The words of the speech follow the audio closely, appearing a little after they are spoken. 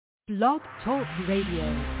Blog Talk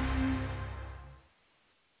Radio.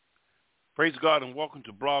 Praise God and welcome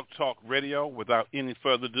to Blog Talk Radio. Without any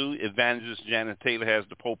further ado, Evangelist Janet Taylor has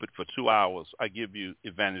the pulpit for 2 hours. I give you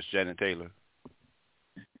Evangelist Janet Taylor.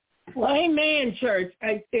 Well, amen, church.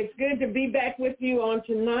 It's good to be back with you on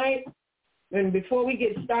tonight. And before we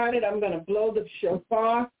get started, I'm going to blow the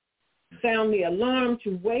shofar, sound the alarm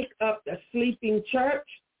to wake up the sleeping church.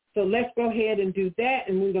 So let's go ahead and do that,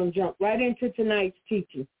 and we're going to jump right into tonight's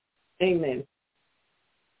teaching. Amen.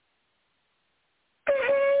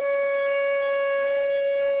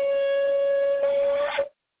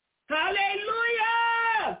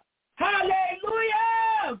 Hallelujah!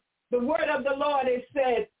 Hallelujah! The word of the Lord is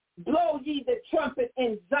said, blow ye the trumpet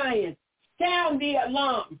in Zion, sound the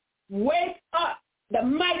alarm, wake up the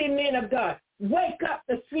mighty men of God, wake up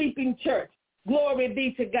the sleeping church. Glory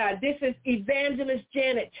be to God. This is Evangelist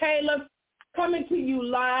Janet Taylor coming to you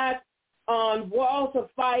live on Walls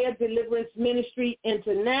of Fire Deliverance Ministry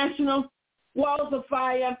International. Walls of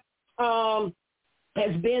Fire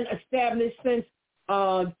has been established since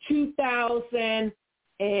 2000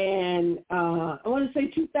 and I want to say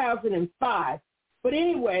 2005. But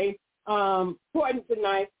anyway, important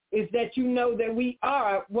tonight is that you know that we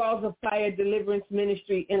are Walls of Fire Deliverance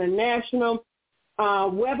Ministry International.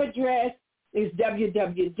 Web address is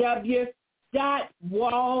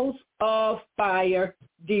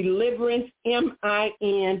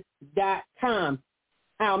www.wallsoffiredeliverancemin.com.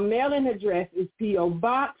 Our mailing address is P.O.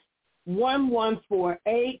 Box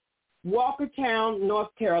 1148, Walkertown,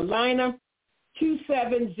 North Carolina,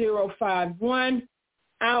 27051.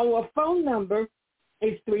 Our phone number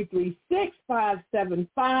is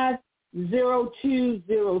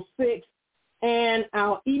 336-575-0206, and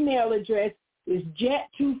our email address is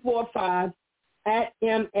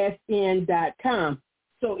jet245@msn.com.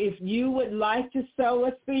 So if you would like to sow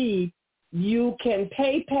a seed, you can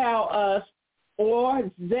PayPal us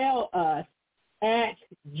or Zelle us at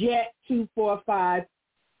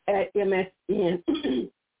jet245@msn,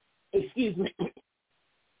 excuse me,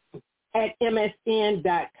 at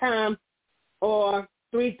msn.com or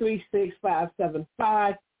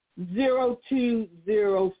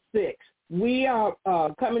 336-575-0206. We are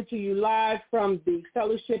coming to you live from the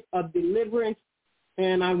Fellowship of Deliverance,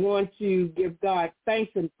 and I want to give God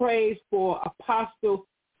thanks and praise for Apostle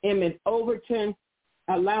Emmett Overton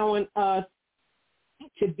allowing us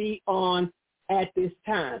to be on at this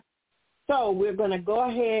time. So we're going to go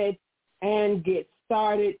ahead and get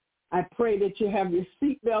started. I pray that you have your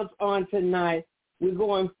seatbelts on tonight. We're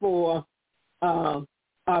going for a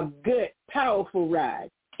good, powerful ride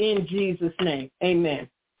in Jesus' name. Amen.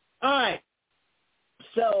 All right.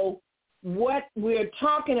 So what we're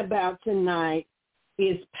talking about tonight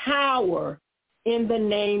is power in the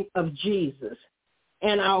name of Jesus.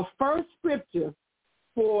 And our first scripture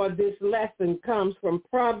for this lesson comes from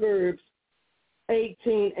Proverbs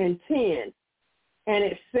 18:10. And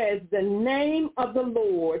it says, the name of the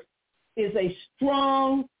Lord is a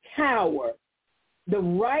strong tower. The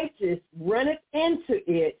righteous runneth into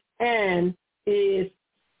it and is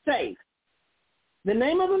safe. The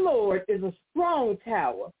name of the Lord is a strong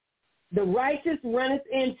tower. The righteous runneth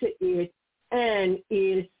into it and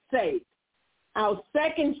is safe. Our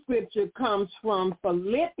second scripture comes from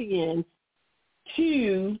Philippians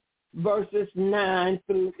 2, verses 9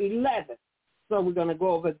 through 11. So we're going to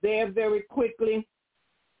go over there very quickly.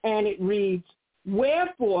 And it reads,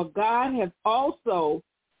 wherefore God hath also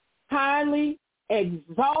highly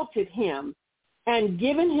exalted him and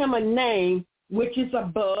given him a name which is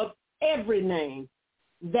above every name,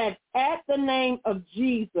 that at the name of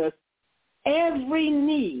Jesus every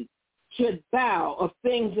knee should bow, of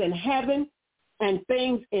things in heaven and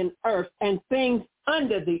things in earth and things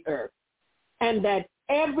under the earth, and that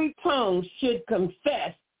every tongue should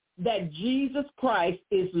confess that Jesus Christ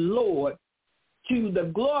is Lord, to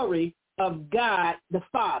the glory of God the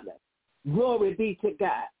Father. Glory be to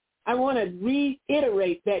God. I want to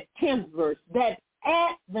reiterate that 10th verse, that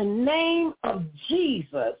at the name of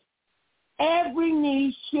Jesus, every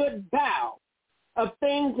knee should bow, of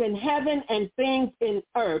things in heaven and things in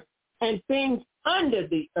earth and things under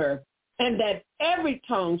the earth, and that every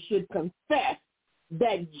tongue should confess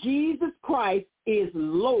that Jesus Christ is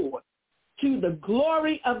Lord, to the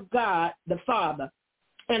glory of God the Father.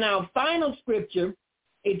 And our final scripture,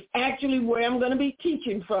 it's actually where I'm going to be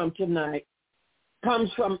teaching from tonight,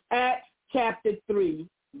 comes from Acts chapter 3,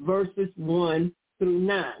 verses 1 through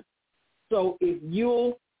 9. So if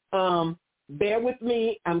you'll bear with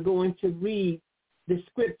me, I'm going to read the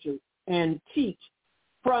scriptures and teach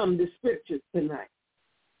from the scriptures tonight.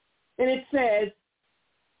 And it says,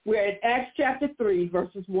 we're at Acts chapter 3,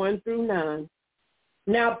 verses 1 through 9.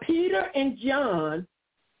 Now Peter and John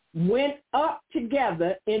went up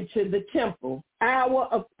together into the temple, hour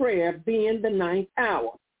of prayer being the 9th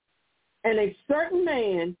hour. And a certain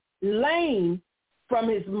man, lame from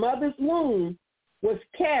his mother's womb, was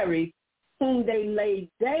carried, whom they laid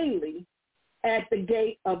daily at the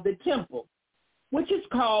gate of the temple, which is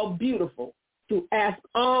called Beautiful, to ask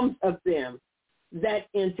alms of them that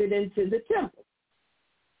entered into the temple,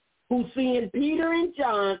 who, seeing Peter and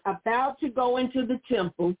John about to go into the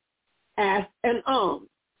temple, asked an alms.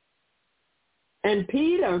 And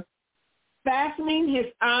Peter, fastening his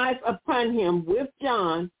eyes upon him with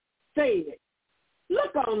John, said,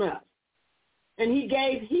 Look on us. And he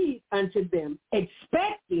gave heed unto them,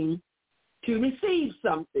 expecting to receive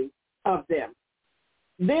something of them.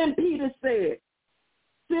 Then Peter said,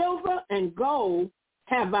 Silver and gold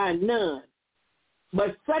have I none,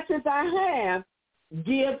 but such as I have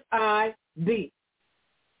give I thee.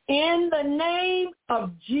 In the name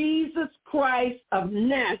of Jesus Christ of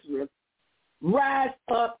Nazareth, rise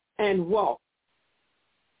up and walk.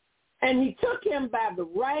 And he took him by the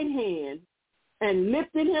right hand and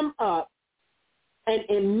lifted him up, and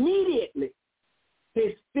immediately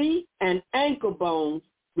his feet and ankle bones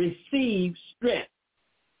received strength.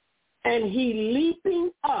 And he, leaping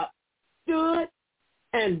up, stood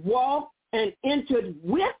and walked and entered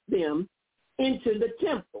with them into the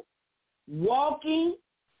temple, walking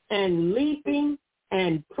and leaping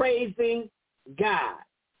and praising God.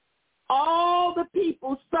 All the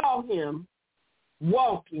people saw him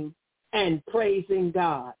walking and praising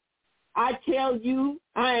God. I tell you,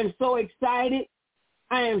 I am so excited.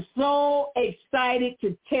 I am so excited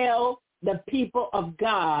to tell the people of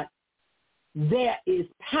God there is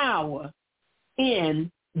power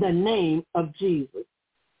in the name of Jesus.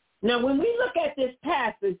 Now, when we look at this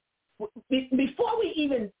passage, before we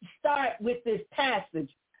even start with this passage,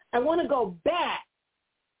 I want to go back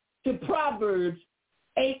to Proverbs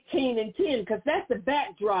 18 and 10, because that's the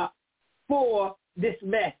backdrop for this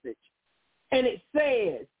message. And it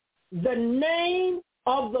says, the name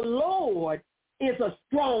of the Lord is a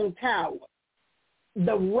strong tower.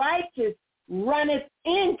 The righteous runneth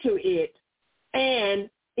into it and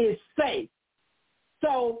is safe.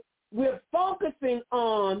 So we're focusing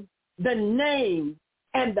on the name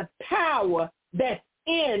and the power that's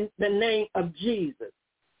in the name of Jesus.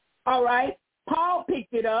 All right? Paul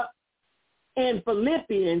picked it up in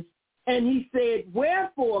Philippians, and he said,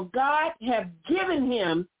 Wherefore God hath given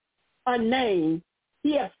him a name.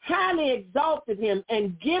 He hath highly exalted him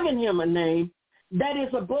and given him a name that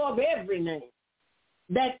is above every name,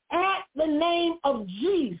 that at the name of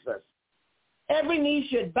Jesus every knee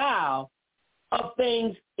should bow, of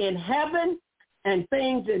things in heaven and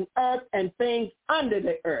things in earth and things under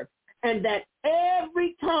the earth, and that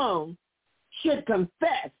every tongue should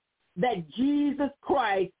confess that Jesus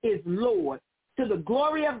Christ is Lord, to the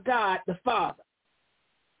glory of God the Father.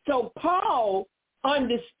 So Paul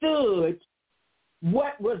understood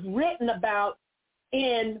what was written about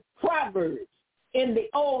in Proverbs in the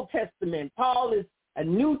Old Testament. Paul is a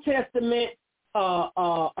New Testament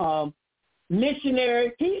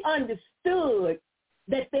missionary. He understood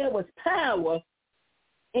that there was power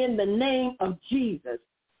in the name of Jesus.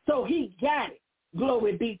 So he got it.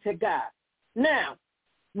 Glory be to God. Now,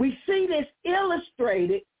 we see this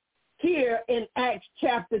illustrated here in Acts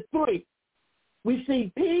chapter 3. We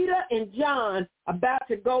see Peter and John about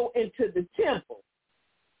to go into the temple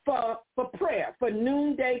for prayer, for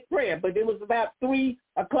noonday prayer, but it was about 3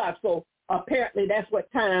 o'clock. So apparently that's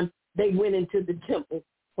what time they went into the temple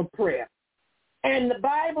for prayer. And the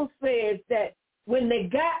Bible says that when they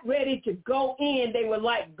got ready to go in, they were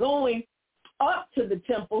like going up to the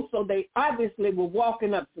temple, so they obviously were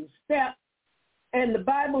walking up some steps. And the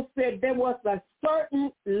Bible said there was a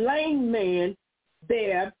certain lame man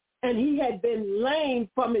there, and he had been lame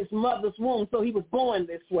from his mother's womb, so he was born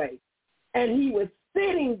this way. And he was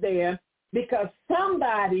sitting there because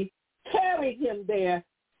somebody carried him there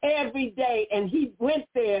every day, and he went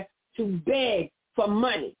there to beg for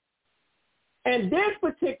money. And this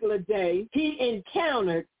particular day, he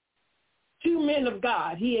encountered 2 men of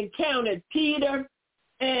God. He encountered Peter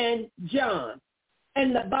and John.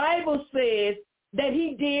 And the Bible says that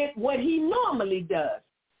he did what he normally does.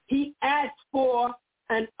 He asked for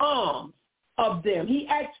an alms of them. He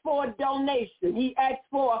asked for a donation. He asked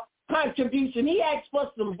for a contribution. He asked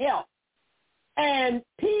for some help. And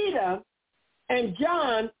Peter and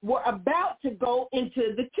John were about to go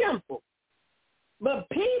into the temple. But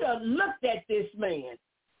Peter looked at this man,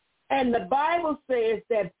 and the Bible says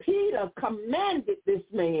that Peter commanded this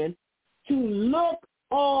man to look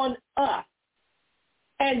on us.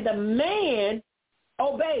 And the man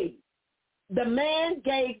obeyed. the man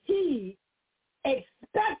gave heed,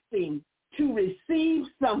 expecting to receive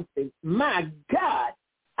something. My God,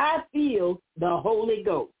 I feel the Holy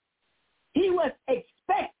Ghost. He was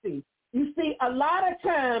expecting. You see, a lot of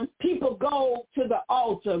times people go to the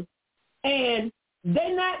altar and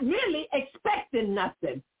they're not really expecting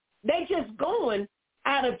nothing. They're just going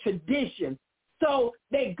out of tradition. So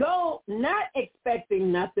they go not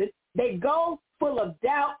expecting nothing. They go full of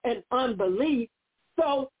doubt and unbelief,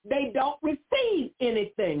 so they don't receive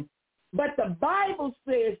anything. But the Bible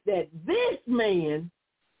says that this man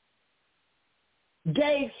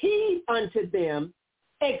gave heed unto them,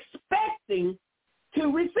 expecting to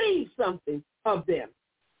receive something of them.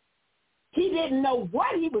 He didn't know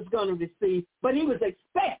what he was going to receive, but he was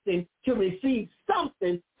expecting to receive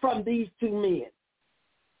something from these two men.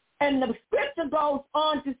 And the scripture goes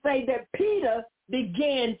on to say that Peter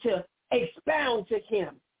began to expound to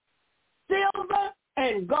him. Silver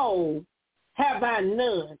and gold have I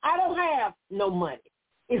none. I don't have no money,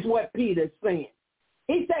 is what Peter's saying.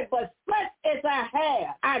 He said, but such as I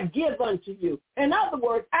have, I give unto you. In other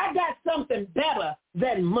words, I got something better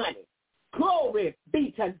than money. Glory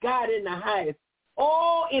be to God in the highest.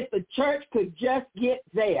 Oh, if the church could just get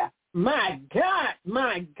there. My God,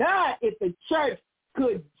 if the church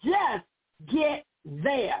could just get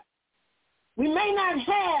there. We may not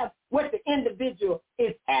have what the individual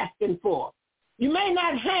is asking for. You may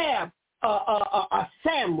not have a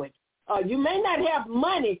sandwich. You may not have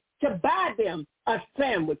money to buy them a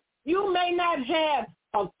sandwich. You may not have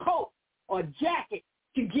a coat or jacket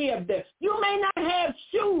to give them. You may not have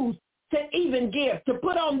shoes to even give, to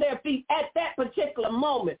put on their feet at that particular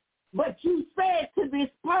moment. But you said to this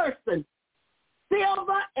person,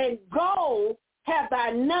 silver and gold have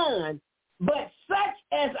I none, but such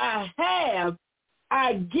as I have,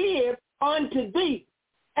 I give unto thee.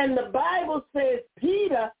 And the Bible says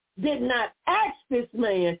Peter did not ask this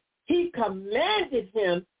man. He commanded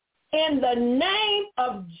him, in the name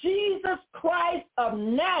of Jesus Christ of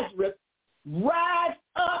Nazareth, rise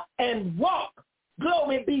up and walk.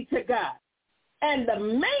 Glory be to God. And the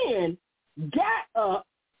man got up,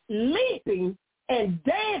 leaping and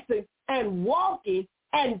dancing and walking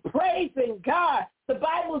and praising God. The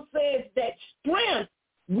Bible says that strength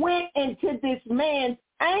went into this man's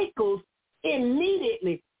ankles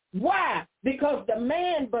immediately. Why? Because the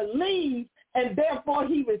man believed and therefore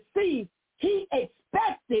he received. He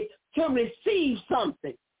expected to receive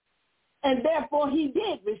something. And therefore he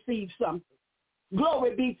did receive something.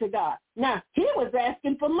 Glory be to God. Now, he was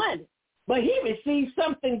asking for money, but he received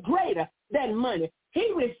something greater than money.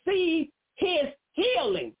 He received his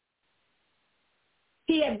healing.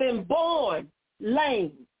 He had been born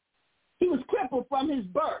lame. He was crippled from his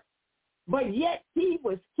birth, but yet he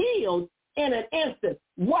was healed in an instant.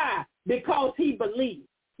 Why? Because he believed.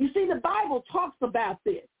 You see, the Bible talks about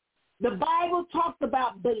this. The Bible talks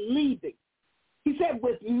about believing. He said,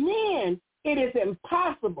 with men, it is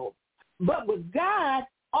impossible, but with God,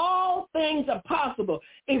 all things are possible.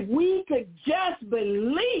 If we could just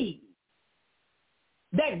believe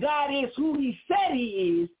that God is who he said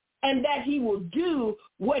he is and that he will do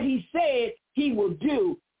what he said he will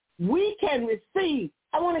do, we can receive.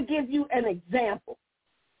 I want to give you an example.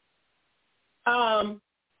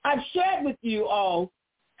 I've shared with you all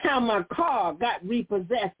how my car got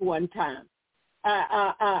repossessed one time.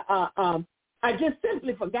 I just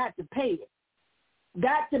simply forgot to pay it.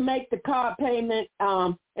 Got to make the car payment.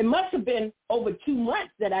 It must have been over 2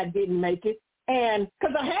 months that I didn't make it. And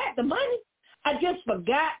because I had the money, I just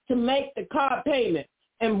forgot to make the car payment.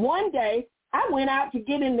 And one day I went out to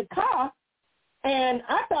get in the car, and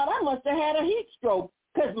I thought I must have had a heat stroke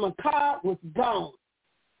because my car was gone.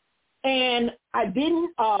 And I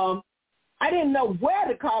didn't know where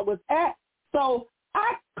the car was at. So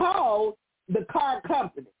I called the car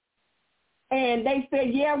company. And they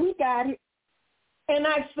said, yeah, we got it. And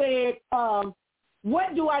I said,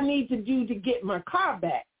 what do I need to do to get my car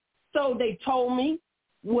back? So they told me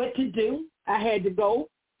what to do. I had to go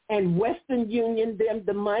and Western Union them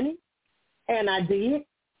the money, and I did.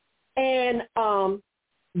 And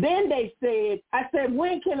then they said, I said,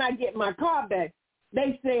 when can I get my car back?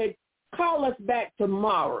 They said, call us back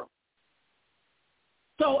tomorrow.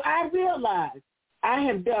 So I realized I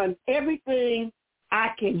have done everything I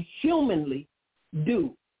can humanly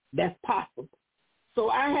do that's possible. So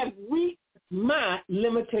I have reached my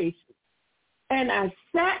limitations. And I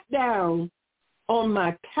sat down on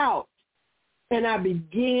my couch and I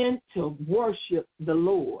began to worship the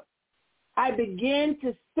Lord. I began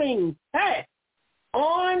to sing, hey,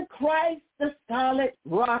 on Christ the solid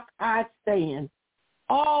rock I stand.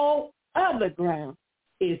 All other ground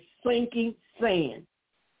is sinking sand.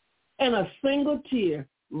 and a single tear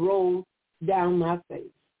rolled down my face.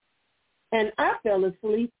 And I fell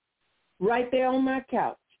asleep right there on my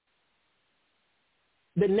couch.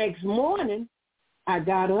 The next morning, I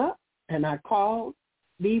got up and I called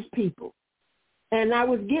these people. And I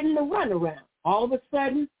was getting the runaround. All of a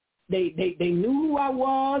sudden, they knew who I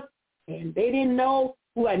was, and they didn't know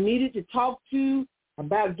who I needed to talk to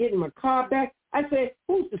about getting my car back. I said,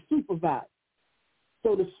 who's the supervisor?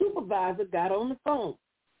 So the supervisor got on the phone.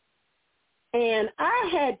 And I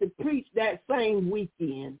had to preach that same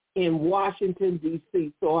weekend in Washington,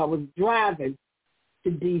 D.C., so I was driving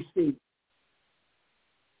to D.C.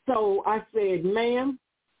 So I said, ma'am,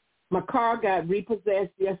 my car got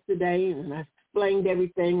repossessed yesterday, and I explained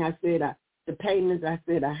everything. I said, the payments, I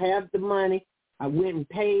said, I have the money. I went and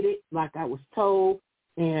paid it like I was told,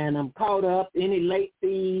 and I'm caught up. Any late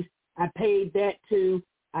fees, I paid that too.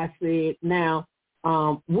 I said, now,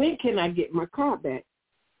 when can I get my car back?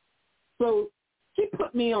 So she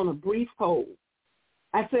put me on a brief hold.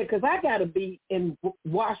 I said, because I got to be in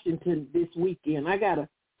Washington this weekend. I got to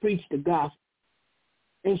preach the gospel.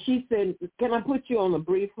 And she said, can I put you on a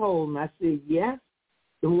brief hold? And I said, yes.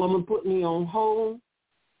 The woman put me on hold,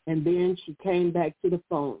 and then she came back to the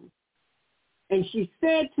phone. And she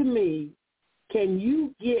said to me, can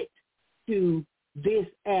you get to this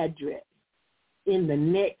address in the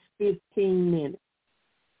next 15 minutes?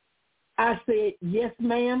 I said, yes,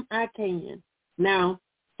 ma'am, I can. Now,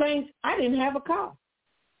 saints, I didn't have a car.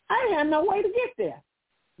 I didn't have no way to get there.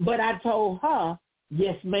 But I told her,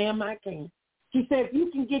 yes, ma'am, I can. She said, if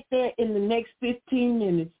you can get there in the next 15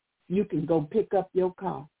 minutes, you can go pick up your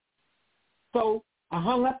car. So I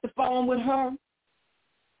hung up the phone with her,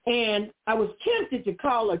 and I was tempted to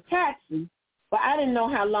call a taxi, but I didn't know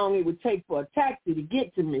how long it would take for a taxi to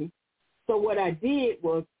get to me. So what I did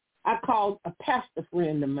was I called a pastor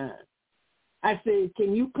friend of mine. I said,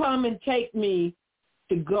 can you come and take me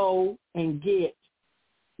to go and get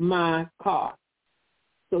my car?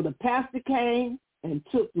 So the pastor came and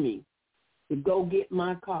took me to go get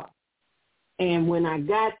my car. And when I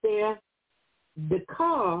got there, the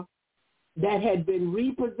car that had been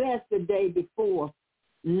repossessed the day before,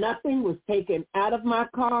 nothing was taken out of my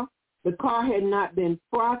car. The car had not been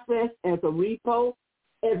processed as a repo.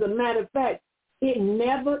 As a matter of fact, it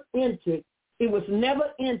was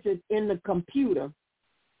never entered in the computer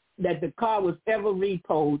that the car was ever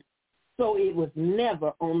repoed. So it was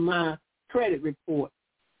never on my credit report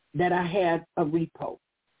that I had a repo.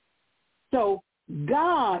 So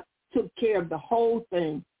God took care of the whole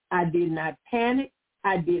thing. I did not panic.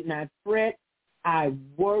 I did not fret. I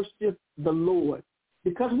worshiped the Lord.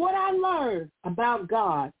 Because what I learned about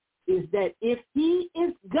God is that if he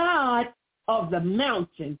is God of the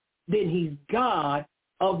mountain, then he's God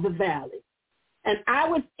of the valley. And I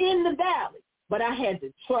was in the valley, but I had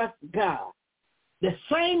to trust God. The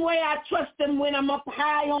same way I trust him when I'm up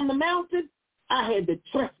high on the mountain, I had to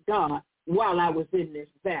trust God while I was in this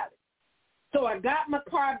valley. So I got my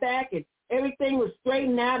car back, and everything was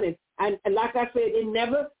straightened out. And like I said, it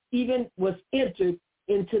never even was entered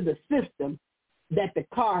into the system that the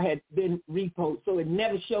car had been repoed. So it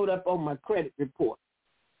never showed up on my credit report.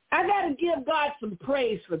 I got to give God some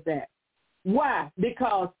praise for that. Why?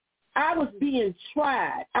 Because I was being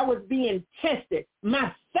tried. I was being tested.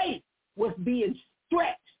 My faith was being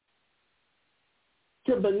stretched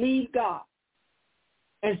to believe God.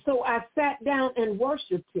 And so I sat down and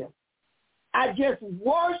worshiped him. I just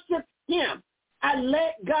worshiped him. I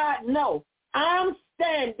let God know I'm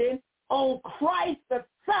standing on Christ, the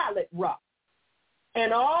solid rock,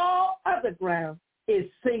 and all other ground is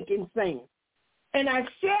sinking sand. And I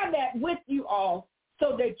share that with you all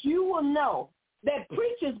so that you will know that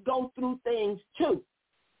preachers go through things too.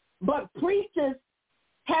 But preachers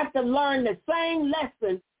have to learn the same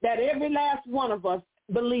lesson that every last one of us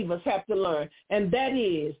believers have to learn, and that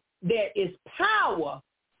is there is power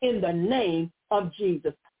in the name of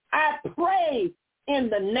Jesus. I pray in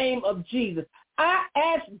the name of Jesus. I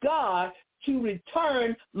ask God to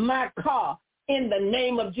return my car in the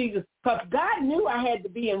name of Jesus, because God knew I had to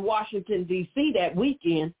be in Washington, D.C. that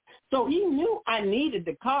weekend, so he knew I needed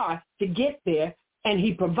the car to get there, and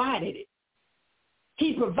he provided it.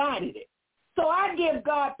 He provided it. So I give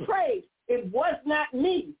God praise. It was not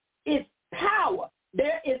me. It's power.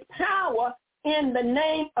 There is power in the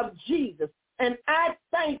name of Jesus, and I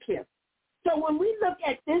thank him. So when we look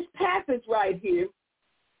at this passage right here,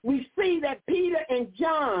 we see that Peter and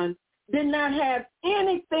John did not have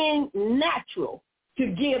anything natural to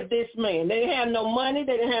give this man. They didn't have no money.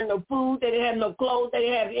 They didn't have no food. They didn't have no clothes. They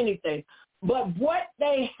didn't have anything. But what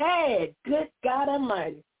they had, good God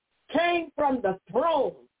Almighty, came from the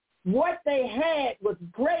throne What they had was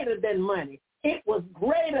greater than money. It was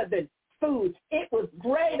greater than food. It was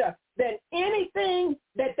greater than anything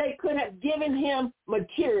that they could have given him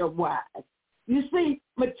material-wise. You see,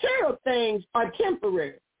 material things are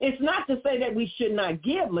temporary. It's not to say that we should not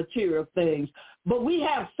give material things, but we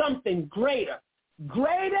have something greater.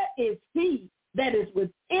 Greater is he that is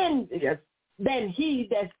within us than he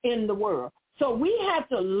that's in the world. So we have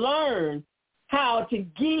to learn how to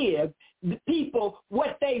give the people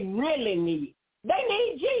what they really need. They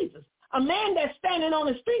need Jesus. A man that's standing on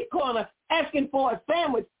the street corner asking for a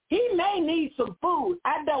sandwich, he may need some food.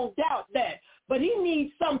 I don't doubt that. But he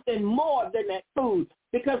needs something more than that food,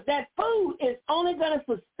 because that food is only going to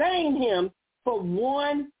sustain him for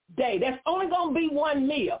one day. That's only going to be one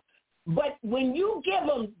meal. But when you give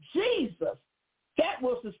him Jesus, that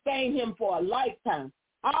will sustain him for a lifetime.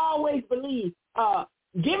 I always believe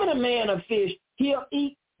giving a man a fish, he'll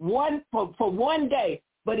eat one for one day.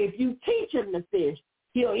 But if you teach him to fish,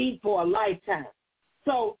 he'll eat for a lifetime.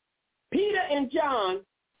 So Peter and John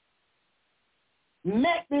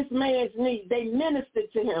met this man's need. They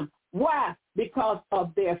ministered to him. Why? Because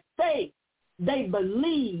of their faith. They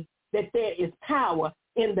believed that there is power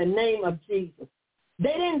in the name of Jesus.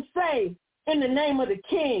 They didn't say in the name of the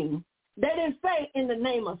king. They didn't say in the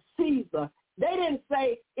name of Caesar. They didn't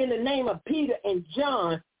say in the name of Peter and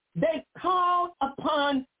John. They called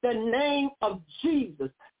upon the name of Jesus,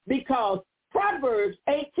 because Proverbs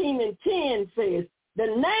 18:10 says, the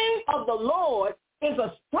name of the Lord is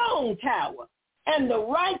a strong tower, and the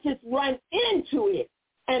righteous run into it,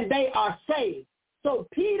 and they are saved. So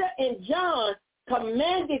Peter and John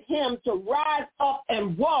commanded him to rise up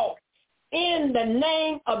and walk in the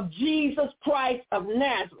name of Jesus Christ of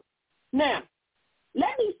Nazareth. Now,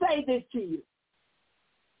 let me say this to you.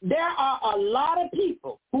 There are a lot of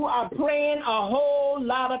people who are praying a whole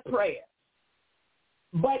lot of prayers.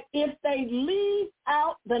 But if they leave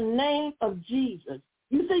out the name of Jesus,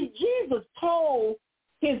 you see, Jesus told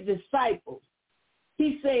his disciples,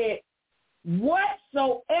 he said,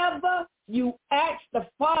 whatsoever you ask the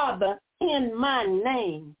Father in my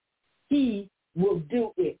name, he will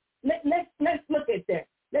do it. Let's look at that.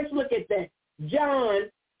 Let's look at that. John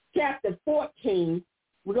chapter 14.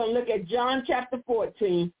 We're going to look at John chapter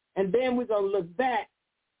 14, and then we're going to look back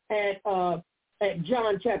at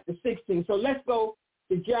John chapter 16. So let's go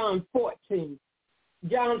to John 14.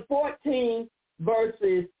 John 14,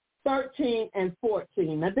 verses 13 and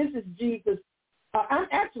 14. Now, this is Jesus. I'm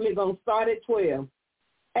actually going to start at 12,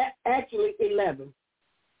 actually 11.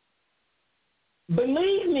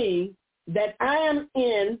 Believe me that I am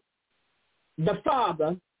in the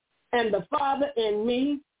Father, and the Father in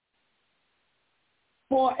me,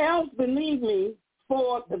 for else believe me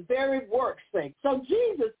for the very work's sake. So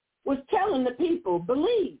Jesus was telling the people,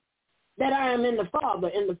 believe that I am in the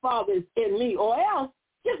Father, and the Father is in me, or else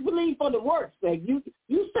just believe for the work's sake.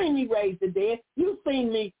 You've seen me raise the dead. You've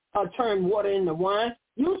seen me turn water into wine.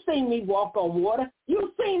 You've seen me walk on water.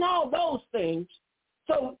 You've seen all those things.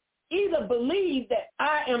 So either believe that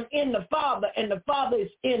I am in the Father and the Father is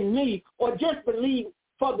in me, or just believe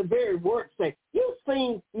for the very work's sake. You've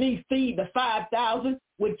seen me feed the 5,000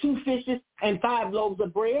 with 2 fishes and 5 loaves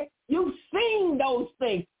of bread. You've seen those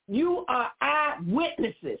things. You are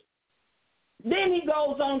eyewitnesses. Then he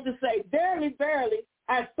goes on to say, verily, verily,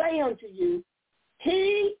 I say unto you,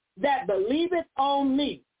 he that believeth on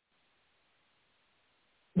me,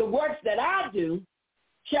 the works that I do,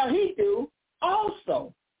 shall he do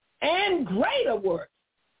also, and greater works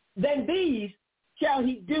than these shall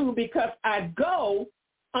he do, because I go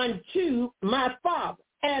unto my Father.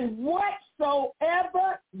 And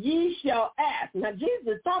whatsoever ye shall ask. Now, Jesus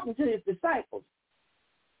is talking to his disciples.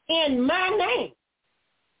 In my name,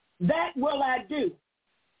 that will I do,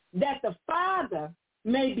 that the Father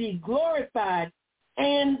may be glorified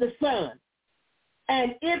and the Son.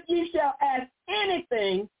 And if ye shall ask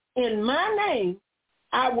anything in my name,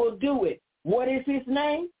 I will do it. What is his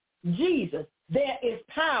name? Jesus. There is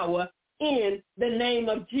power in the name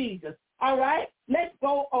of Jesus. All right, let's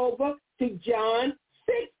go over to John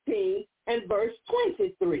 16 and verse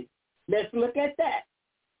 23. Let's look at that.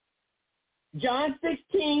 John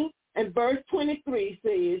 16 and verse 23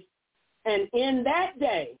 says, and in that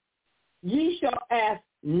day ye shall ask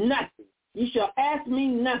nothing. Ye shall ask me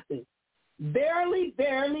nothing. Verily,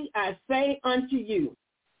 verily, I say unto you,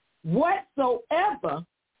 whatsoever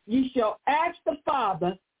ye shall ask the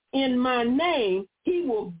Father in my name, he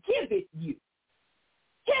will give it you.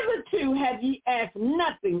 Hitherto have ye asked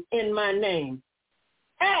nothing in my name.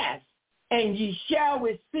 Ask, and ye shall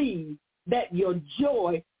receive, that your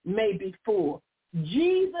joy may be full.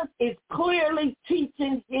 Jesus is clearly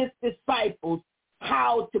teaching his disciples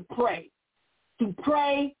how to pray. To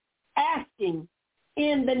pray asking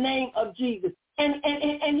in the name of Jesus. And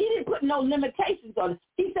he didn't put no limitations on it.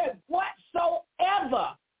 He said,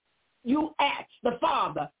 whatsoever you ask the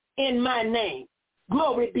Father in my name,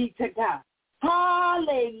 glory be to God.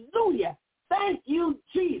 Hallelujah. Thank you,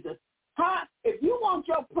 Jesus. If you want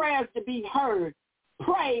your prayers to be heard,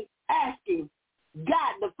 pray asking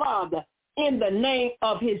God the Father in the name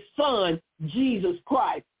of his Son, Jesus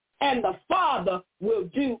Christ. And the Father will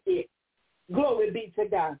do it. Glory be to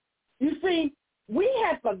God. You see, we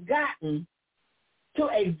have forgotten to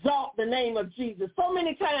exalt the name of Jesus. So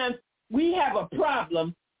many times we have a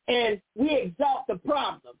problem and we exalt the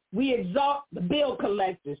problem. We exalt the bill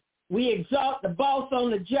collectors. We exalt the boss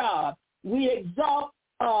on the job. We exalt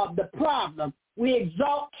the problem. We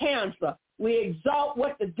exalt cancer. We exalt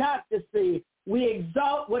what the doctor said. We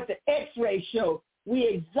exalt what the x-ray showed. We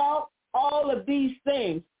exalt all of these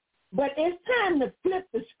things. But it's time to flip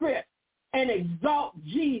the script and exalt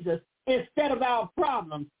Jesus instead of our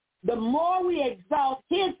problems. The more we exalt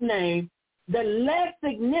his name, the less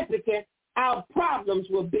significant our problems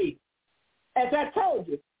will be. As I told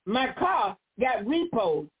you, my car got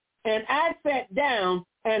repoed, and I sat down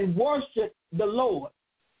and worshiped the Lord.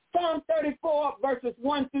 Psalm 34, verses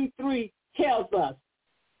 1 through 3 tells us,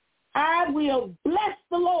 I will bless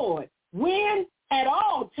the Lord when at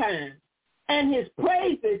all times, and his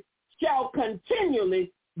praises shall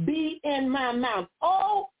continually be in my mouth.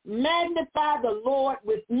 Oh, magnify the Lord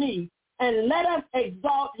with me, and let us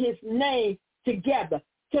exalt his name together.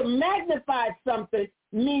 To magnify something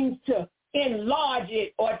means to enlarge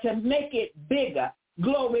it or to make it bigger.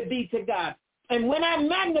 Glory be to God. And when I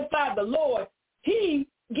magnify the Lord, he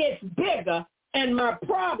gets bigger and my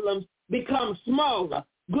problems become smaller.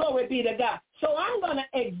 Glory be to God. So I'm going to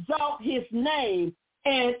exalt his name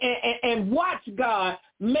and watch God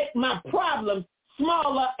make my problems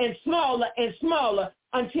smaller and smaller and smaller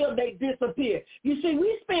until they disappear. You see,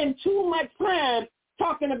 we spend too much time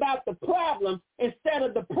talking about the problem instead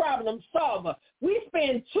of the problem solver. We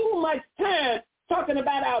spend too much time talking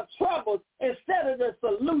about our troubles instead of the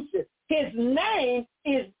solution. His name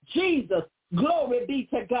is Jesus. Glory be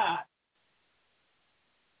to God.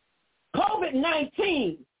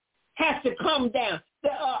 COVID-19 has to come down.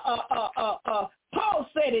 Paul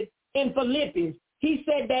said it in Philippians. He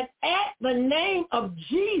said that at the name of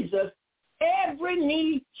Jesus, every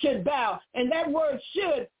knee should bow. And that word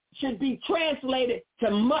should be translated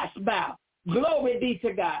to must bow. Glory be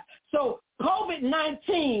to God. So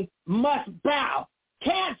COVID-19 must bow.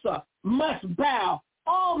 Cancer must bow.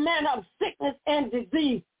 All manner of sickness and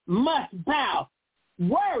disease must bow.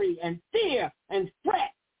 Worry and fear and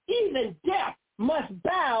fret, even death, must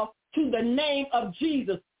bow to the name of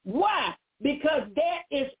Jesus. Why? Because there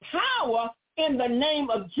is power in the name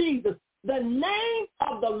of Jesus. The name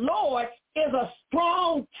of the Lord is a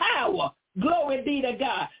strong tower. Glory be to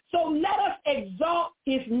God. So let us exalt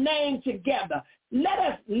his name together. Let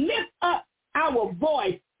us lift up our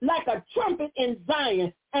voice like a trumpet in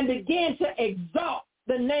Zion and begin to exalt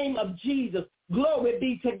the name of Jesus. Glory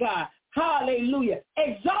be to God. Hallelujah.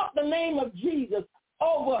 Exalt the name of Jesus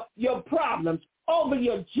over your problems, over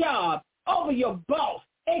your job, over your boss.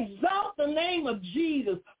 Exalt the name of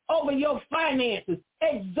Jesus over your finances.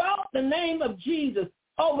 Exalt the name of Jesus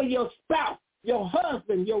over your spouse, your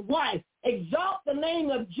husband, your wife. Exalt the name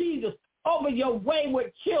of Jesus over your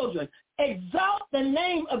wayward children. Exalt the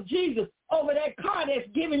name of Jesus over that car that's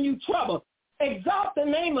giving you trouble. Exalt the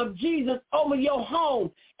name of Jesus over your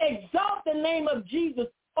home. Exalt the name of Jesus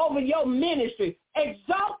over your ministry.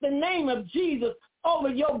 Exalt the name of Jesus over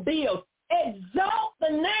your bills. Exalt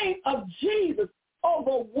the name of Jesus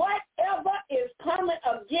over whatever is coming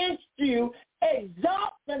against you.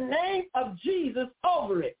 Exalt the name of Jesus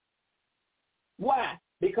over it. Why?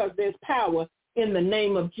 Because there's power in the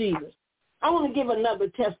name of Jesus. I want to give another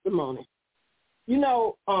testimony. You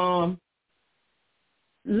know,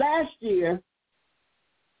 last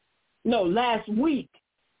week,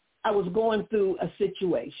 I was going through a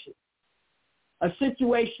situation.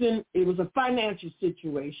 It was a financial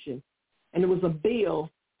situation, and it was a bill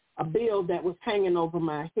that was hanging over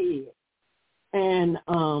my head. And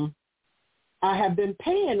I have been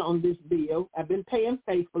paying on this bill. I've been paying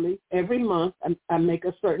faithfully every month. I make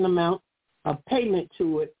a certain amount of payment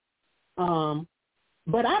to it.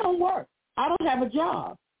 But I don't work. I don't have a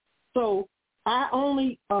job. So I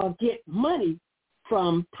only get money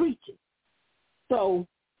from preaching. So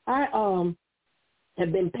I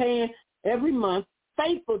have been paying every month,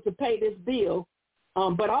 faithful to pay this bill,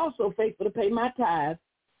 but also faithful to pay my tithes,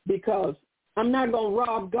 because I'm not going to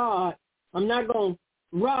rob God. I'm not going to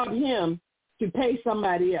rob him to pay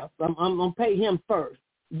somebody else. I'm going to pay him first,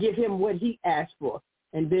 give him what he asked for,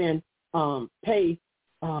 and then pay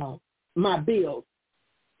my bills.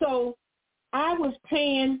 So I was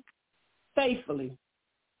paying faithfully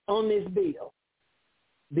on this bill,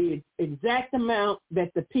 the exact amount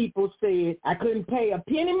that the people said. I couldn't pay a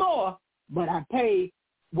penny more, but I paid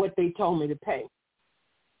what they told me to pay.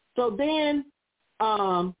 So then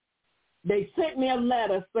they sent me a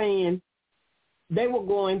letter saying they were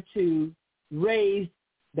going to raise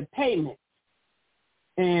the payment.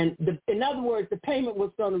 And in other words, the payment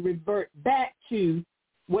was going to revert back to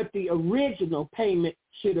what the original payment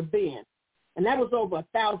should have been. And that was over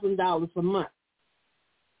 $1,000 a month.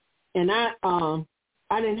 And I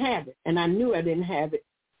didn't have it. And I knew I didn't have it,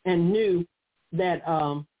 and knew that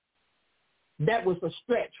that was a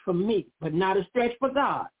stretch for me, but not a stretch for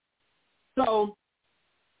God. So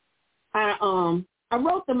I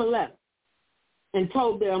wrote them a letter and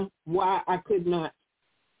told them why I could not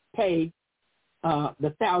pay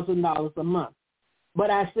the $1,000 a month.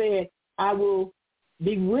 But I said I will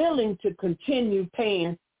be willing to continue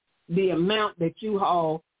paying the amount that you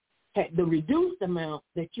all had, the reduced amount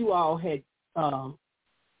that you all had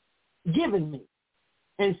given me.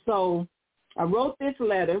 And so I wrote this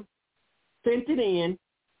letter, sent it in,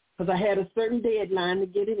 because I had a certain deadline to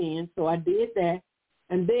get it in, so I did that.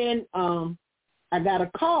 And then I got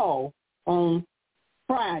a call on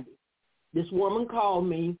Friday. This woman called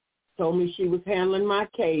me, told me she was handling my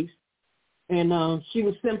case, and she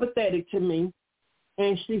was sympathetic to me.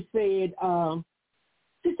 And she said I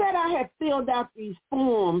had filled out these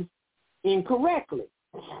forms incorrectly.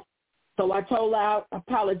 So I told her I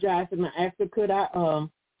apologized, and I asked her, could I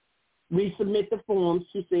resubmit the forms?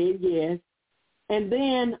 She said yes. And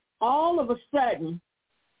then all of a sudden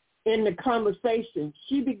in the conversation,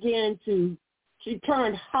 she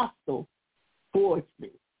turned hostile towards me.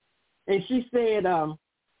 And she said, I'm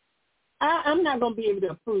not going to be able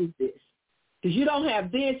to approve this because you don't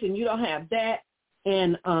have this and you don't have that.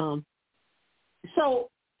 And so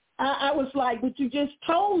I was like, but you just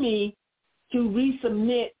told me to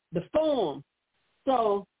resubmit the form.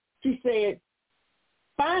 So she said,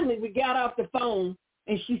 finally we got off the phone,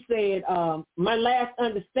 and she said, my last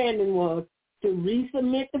understanding was to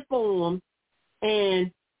resubmit the form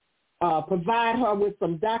and provide her with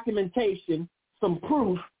some documentation, some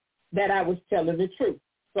proof that I was telling the truth.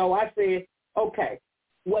 So I said, okay,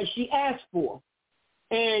 what she asked for.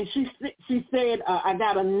 And she said, I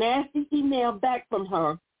got a nasty email back from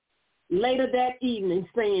her later that evening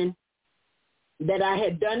saying that I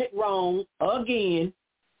had done it wrong again,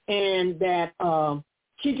 and that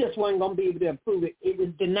she just wasn't going to be able to approve it. It was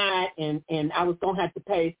denied, and I was going to have to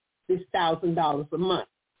pay this $1,000 a month.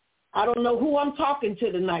 I don't know who I'm talking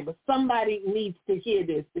to tonight, but somebody needs to hear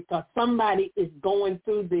this, because somebody is going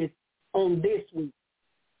through this on this week.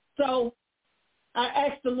 So I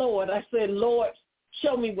asked the Lord, I said, Lord,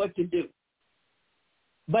 show me what to do.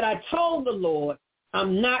 But I told the Lord,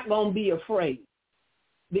 I'm not going to be afraid,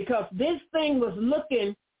 because this thing was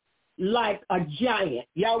looking like a giant.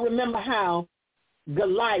 Y'all remember how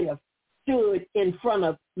Goliath stood in front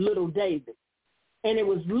of little David, and it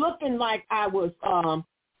was looking like I was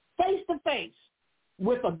face to face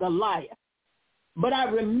with a Goliath. But I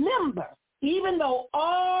remember, even though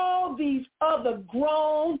all these other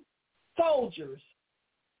grown soldiers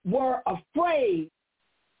were afraid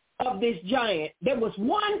of this giant, there was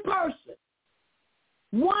one person,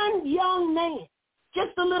 one young man,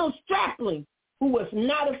 just a little strapling, who was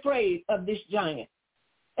not afraid of this giant.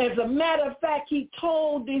 As a matter of fact, he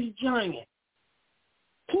told this giant,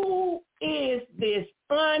 who is this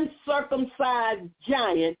uncircumcised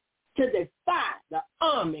giant to defy the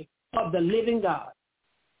army of the living God?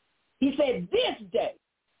 He said, this day,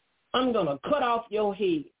 I'm going to cut off your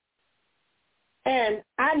head. And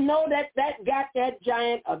I know that got that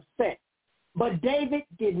giant upset. But David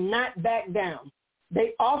did not back down.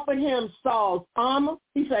 They offered him Saul's armor.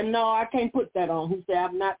 He said, no, I can't put that on. He said,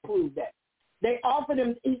 I've not proved that. They offered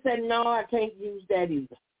him, he said, no, I can't use that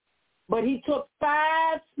either. But he took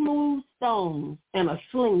 5 smooth stones and a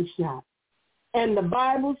slingshot. And the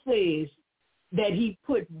Bible says that he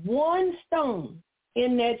put one stone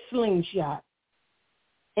in that slingshot,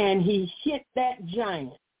 and he hit that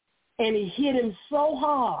giant. And he hit him so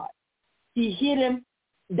hard, he hit him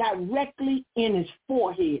directly in his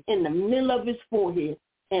forehead, in the middle of his forehead,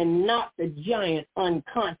 and knocked the giant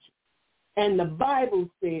unconscious. And the Bible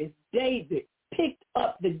says David picked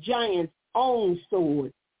up the giant's own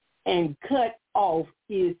sword and cut off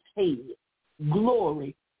his head.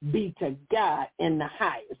 Glory be to God in the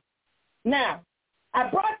highest. Now, I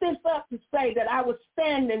brought this up to say that I was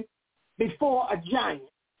standing before a giant.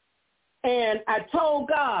 And I told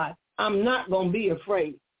God, I'm not going to be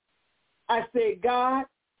afraid. I said, God,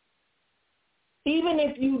 even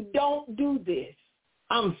if you don't do this,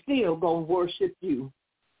 I'm still going to worship you.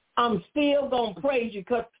 I'm still going to praise you,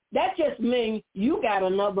 because that just means you got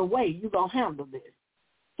another way you're going to handle this.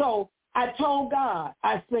 So I told God,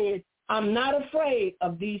 I said, I'm not afraid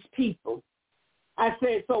of these people. I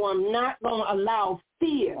said, so I'm not going to allow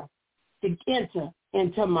fear to enter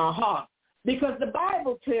into my heart. Because the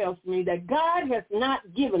Bible tells me that God has not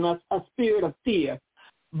given us a spirit of fear,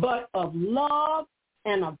 but of love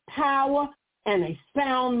and of power and a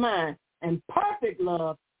sound mind. And perfect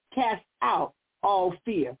love casts out all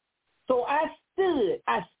fear. So I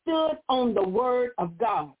stood on the word of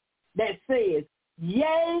God that says,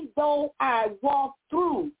 yea, though I walk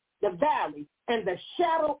through the valley and the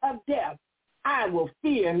shadow of death, I will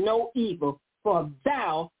fear no evil, for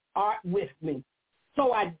thou art with me.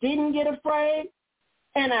 So I didn't get afraid,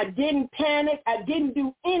 and I didn't panic. I didn't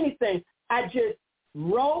do anything. I just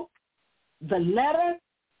wrote the letter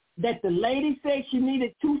that the lady said she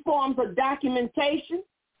needed 2 forms of documentation.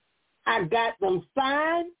 I got them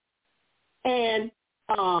signed, and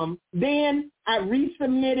then I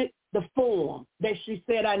resubmitted the form that she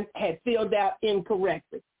said I had filled out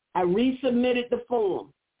incorrectly. I resubmitted the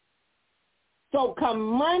form. So come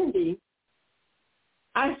Monday,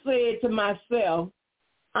 I said to myself,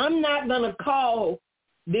 I'm not going to call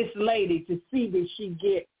this lady to see that she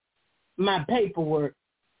get my paperwork.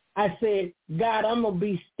 I said, God, I'm going to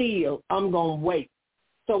be still. I'm going to wait.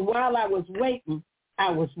 So while I was waiting,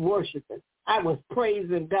 I was worshiping. I was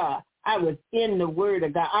praising God. I was in the word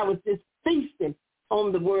of God. I was just feasting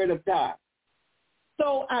on the word of God.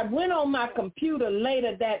 So I went on my computer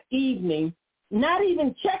later that evening, not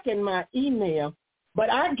even checking my email, but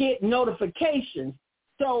I get notifications.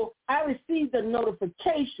 So I received a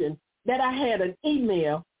notification that I had an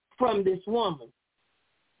email from this woman.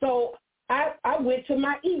 So I went to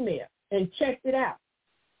my email and checked it out.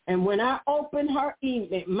 And when I opened her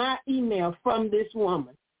email, my email from this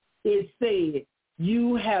woman, it said,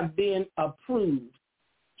 you have been approved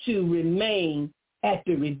to remain at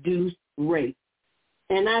the reduced rate.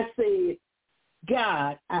 And I said,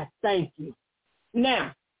 God, I thank you.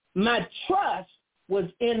 Now, my trust was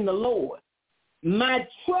in the Lord. My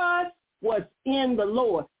trust was in the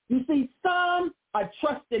Lord. You see, some are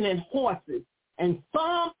trusting in horses, and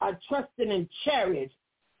some are trusting in chariots.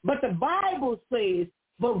 But the Bible says,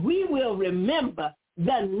 but we will remember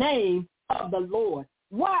the name of the Lord.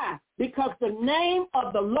 Why? Because the name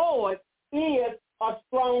of the Lord is a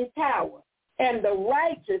strong tower, and the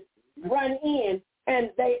righteous run in, and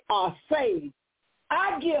they are saved.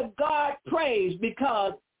 I give God praise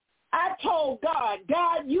because I told God,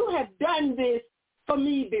 God, you have done this for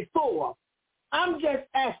me before. I'm just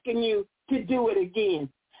asking you to do it again.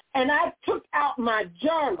 And I took out my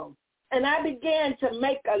journal, and I began to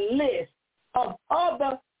make a list of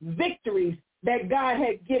other victories that God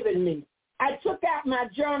had given me. I took out my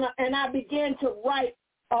journal, and I began to write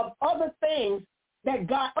of other things that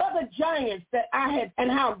God, other giants that I had,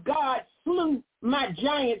 and how God slew my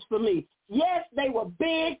giants for me. Yes, they were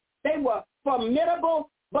big, they were formidable,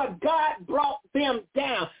 but God brought them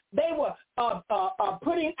down. They were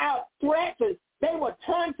putting out threats, and they were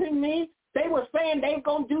taunting me. They were saying they're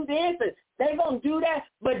going to do this and they're going to do that.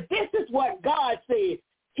 But this is what God said.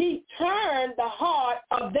 He turned the heart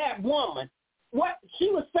of that woman. What she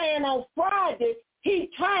was saying on Friday, he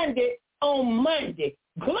turned it on Monday.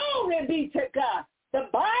 Glory be to God. The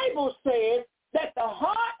Bible says that the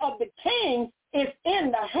heart of the king is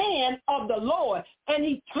in the hand of the Lord, and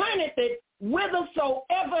he turneth it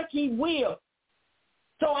whithersoever he will.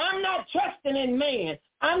 So I'm not trusting in man.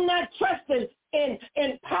 I'm not trusting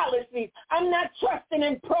in policies. I'm not trusting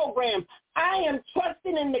in programs. I am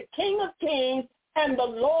trusting in the King of Kings and the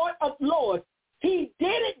Lord of Lords. He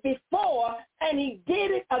did it before, and he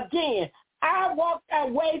did it again. I walked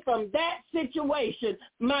away from that situation.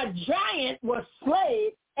 My giant was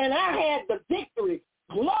slain, and I had the victory.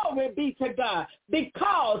 Glory be to God,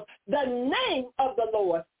 because the name of the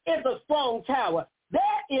Lord is a strong tower. There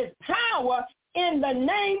is power in the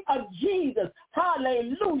name of Jesus.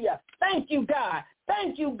 Hallelujah. Thank you, God.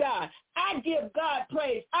 Thank you, God. I give God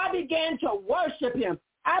praise. I began to worship him.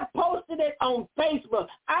 I posted it on Facebook.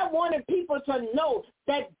 I wanted people to know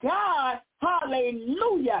that God,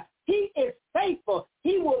 hallelujah, he is faithful.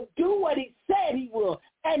 He will do what he said he will.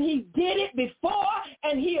 And he did it before,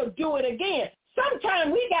 and he'll do it again.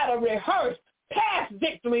 Sometimes we got to rehearse past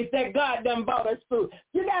victories that God done brought us through.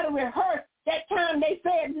 You got to rehearse that time they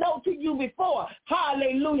said no to you before.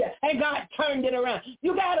 Hallelujah. And God turned it around.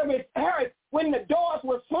 You got to rehearse when the doors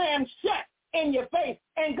were slammed shut in your face,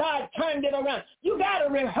 and God turned it around. You got to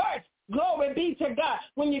rehearse. Glory be to God.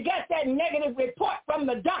 When you got that negative report from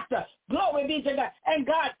the doctor, glory be to God, and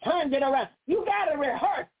God turned it around. You got to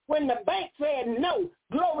rehearse when the bank said no,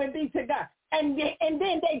 glory be to God. And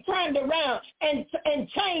then they turned around and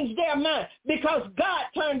changed their mind because God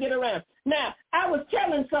turned it around. Now, I was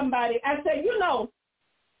telling somebody, I said,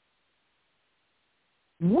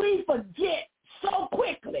 we forget so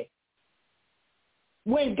quickly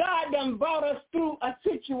when God done brought us through a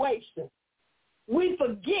situation. We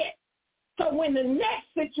forget. So when the next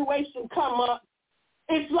situation come up,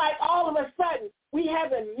 it's like all of a sudden we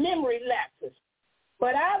have a memory lapses.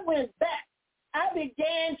 But I went back. I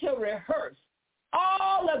began to rehearse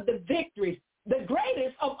all of the victories, the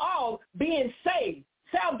greatest of all being saved.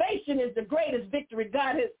 Salvation is the greatest victory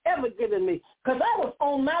God has ever given me because I was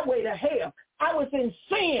on my way to hell. I was in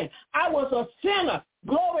sin. I was a sinner.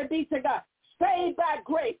 Glory be to God. Saved by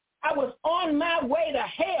grace. I was on my way to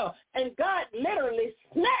hell, and God literally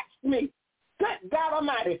snatched me, good God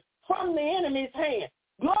Almighty, from the enemy's hand.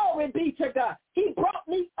 Glory be to God. He brought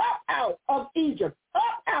me up out of Egypt,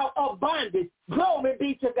 up out of bondage. Glory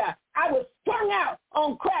be to God. I was strung out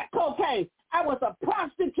on crack cocaine. I was a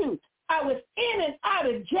prostitute. I was in and out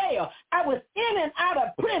of jail. I was in and out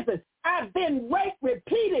of prison. I've been raped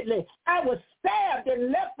repeatedly. I was stabbed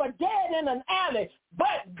and left for dead in an alley.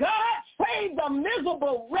 But God saved a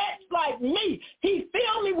miserable wretch like me. He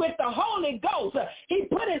filled me with the Holy Ghost. He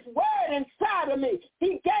put his word inside of me.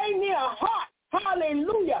 He gave me a heart,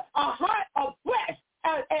 hallelujah, a heart of flesh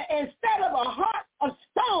instead of a heart of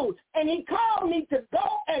stone. And he called me to go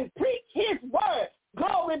and preach his word.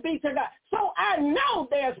 Glory be to God. So I know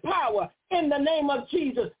there's power in the name of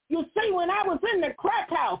Jesus. You see, when I was in the crack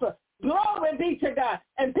house, glory be to God,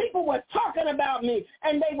 and people were talking about me,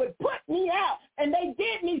 and they would put me out, and they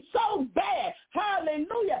did me so bad,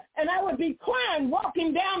 hallelujah, and I would be crying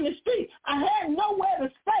walking down the street. I had nowhere to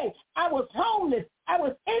stay. I was homeless. I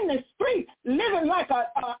was in the street living like an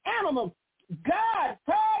animal. God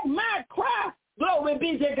heard my cry, glory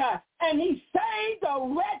be to God, and he saved a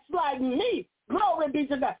wretch like me. Glory be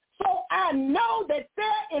to God. So I know that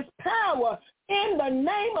there is power in the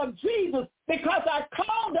name of Jesus because I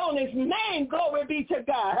called on his name. Glory be to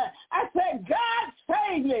God. I said, God,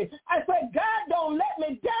 save me. I said, God, don't let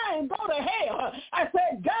me die and go to hell. I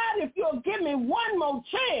said, God, if you'll give me one more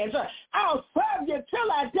chance, I'll serve you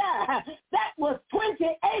till I die. That was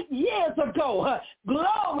 28 years ago.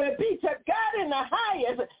 Glory be to God in the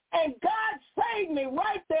highest. And God saved me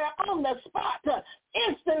right there on the spot.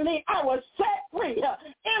 Instantly, I was set free.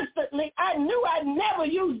 Instantly, I knew I'd never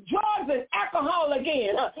use drugs and alcohol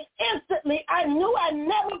again. Instantly, I knew I'd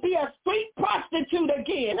never be a street prostitute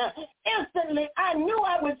again. Instantly, I knew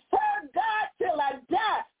I would serve God till I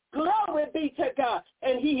die. Glory be to God.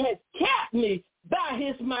 And he has kept me by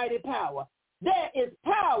his mighty power. There is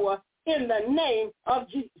power in the name of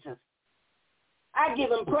Jesus. I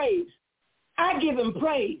give him praise. I give him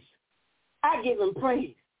praise. I give him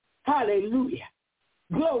praise. Hallelujah.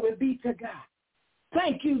 Glory be to God.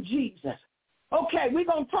 Thank you, Jesus. Okay, we're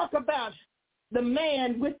going to talk about the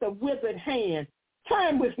man with the withered hand.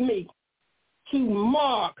 Turn with me to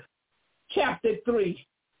Mark chapter 3.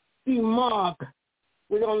 To Mark.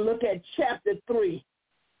 We're going to look at chapter 3.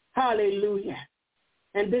 Hallelujah.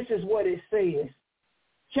 And this is what it says.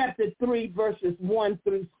 Chapter 3, verses 1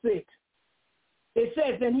 through 6. It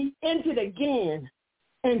says, and he entered again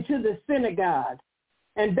into the synagogue,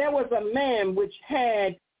 and there was a man which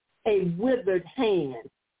had a withered hand,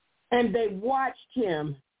 and they watched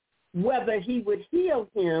him whether he would heal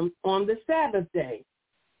him on the Sabbath day,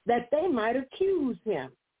 that they might accuse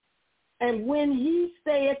him. And when he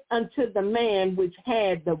said unto the man which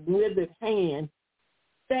had the withered hand,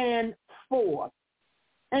 stand forth.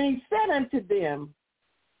 And he said unto them,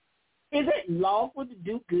 is it lawful to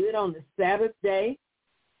do good on the Sabbath day,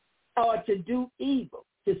 or to do evil,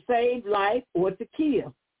 to save life, or to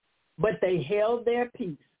kill? But they held their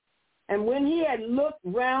peace. And when he had looked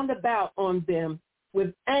round about on them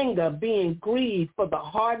with anger, being grieved for the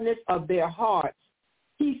hardness of their hearts,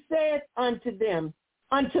 he said unto them,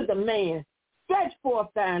 unto the man, stretch forth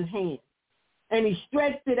thine hand. And he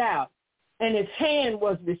stretched it out, and his hand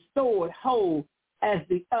was restored whole as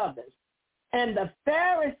the others. And the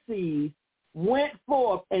Pharisees went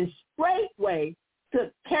forth and straightway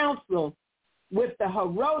took counsel with the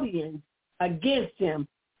Herodians against him,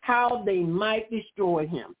 how they might destroy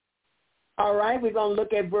him. All right, we're going to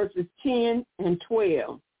look at verses 10 and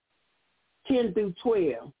 12, 10 through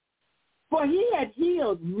 12. For he had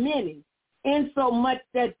healed many, insomuch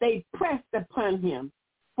that they pressed upon him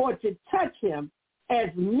for to touch him, as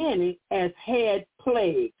many as had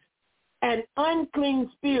plagues. And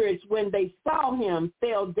unclean spirits, when they saw him,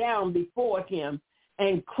 fell down before him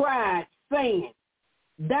and cried, saying,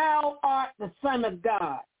 Thou art the Son of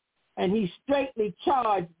God. And he straitly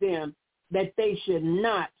charged them that they should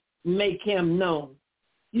not make him known.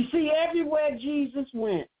 You see, everywhere Jesus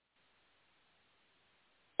went,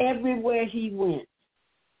 everywhere he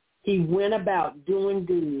went about doing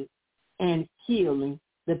good and healing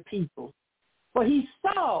the people. For he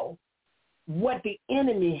saw what the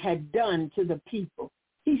enemy had done to the people.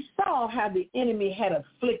 He saw how the enemy had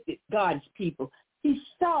afflicted God's people. He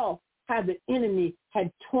saw how the enemy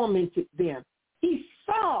had tormented them. He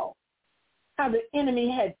saw how the enemy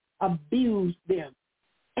had abused them.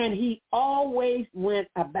 And he always went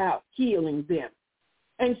about healing them.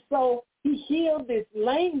 And so he healed this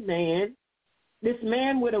lame man, this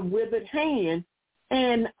man with a withered hand.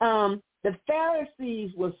 And the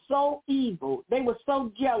Pharisees were so evil. They were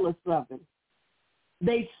so jealous of him.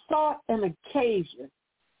 They sought an occasion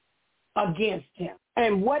against him.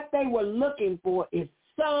 And what they were looking for is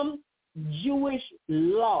some Jewish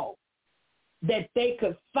law that they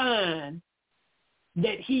could find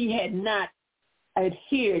that he had not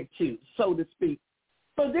adhered to, so to speak.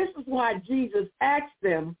 So this is why Jesus asked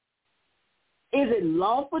them, is it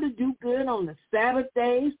lawful to do good on the Sabbath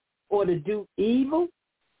days or to do evil,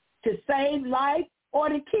 to save life or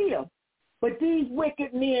to kill? But these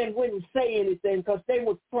wicked men wouldn't say anything because they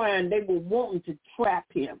were trying, they were wanting to trap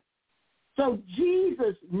him. So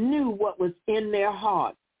Jesus knew what was in their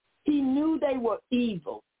heart. He knew they were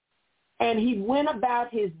evil. And he went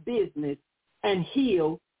about his business and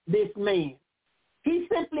healed this man. He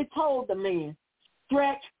simply told the man,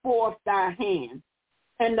 stretch forth thy hand.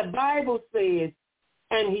 And the Bible says,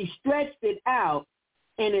 and he stretched it out,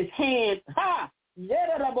 and his hand,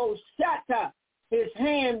 his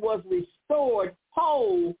hand was restored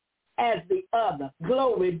whole as the other.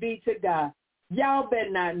 Glory be to God. Y'all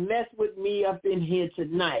better not mess with me up in here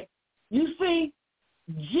tonight. You see,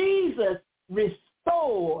 Jesus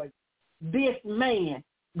restored this man.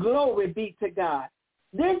 Glory be to God.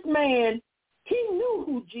 This man, he knew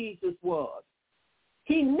who Jesus was.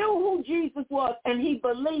 He knew who Jesus was, and he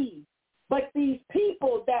believed. But these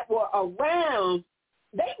people that were around,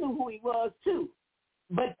 they knew who he was too.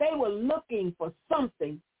 But they were looking for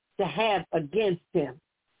something to have against him.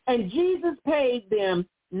 And Jesus paid them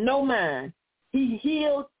no mind. He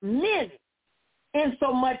healed many,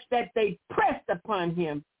 insomuch that they pressed upon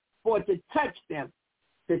him for to touch him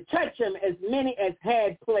as many as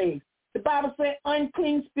had plagues. The Bible said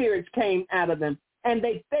unclean spirits came out of them, and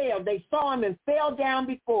they fell. They saw him and fell down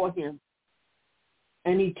before him.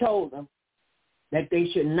 And he told them that they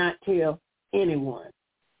should not tell anyone.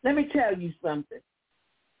 Let me tell you something.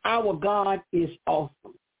 Our God is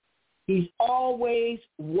awesome. He's always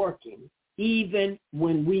working, even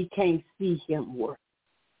when we can't see him work.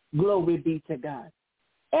 Glory be to God.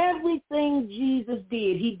 Everything Jesus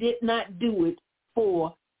did, he did not do it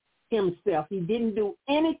for himself. He didn't do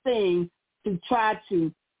anything to try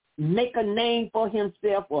to make a name for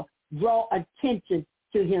himself or draw attention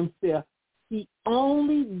to himself. He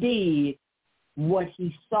only did what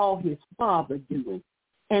he saw his Father doing.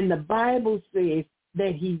 And the Bible says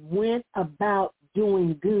that he went about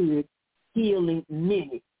doing good, healing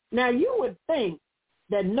many. Now, you would think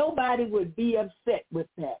that nobody would be upset with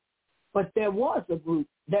that. But there was a group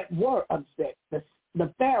that were upset.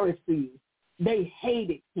 The Pharisees, they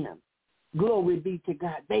hated him. Glory be to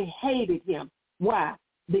God. They hated him. Why?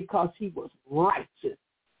 Because he was righteous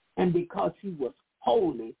and because he was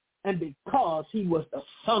holy and because he was the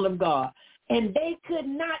Son of God. And they could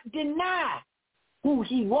not deny who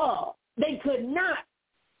he was. They could not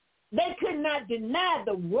deny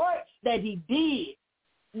the works that he did.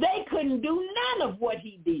 They couldn't do none of what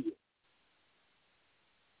he did.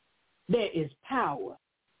 There is power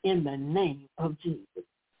in the name of Jesus.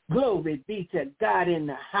 Glory be to God in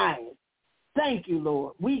the highest. Thank you,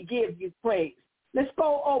 Lord. We give you praise. Let's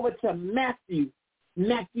go over to Matthew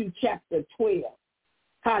chapter 12.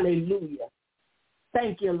 Hallelujah.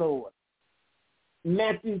 Thank you, Lord.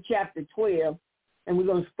 Matthew chapter 12, and we're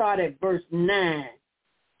going to start at verse 9.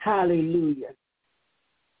 Hallelujah.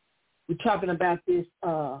 We're talking about this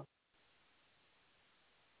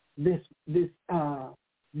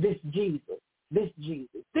Jesus.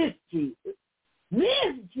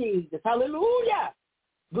 Hallelujah.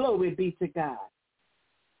 Glory be to God.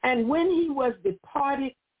 And when he was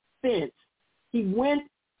departed thence, he went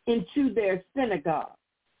into their synagogue.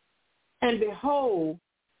 And behold,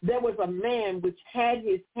 there was a man which had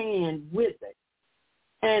his hand withered.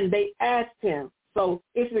 And they asked him, so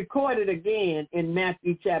it's recorded again in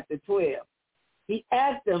Matthew chapter 12. he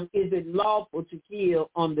asked them, is it lawful to heal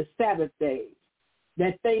on the Sabbath days,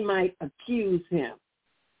 that they might accuse him?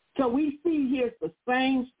 So we see here's the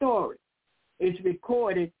same story. It's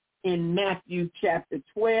recorded in Matthew chapter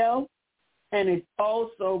 12, and it's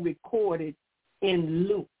also recorded in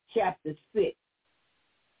Luke chapter 6.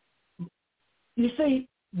 You see,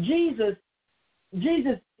 Jesus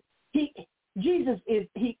is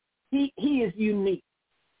unique.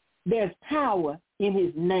 There's power in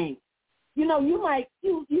his name. You know, you might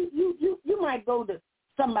go to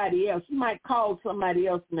somebody else. You might call somebody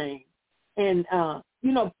else's name, and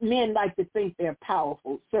you know, men like to think they're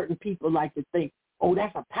powerful. Certain people like to think, oh,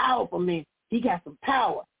 that's a powerful man. He got some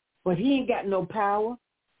power, but he ain't got no power.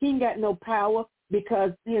 He ain't got no power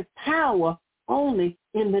because there's power only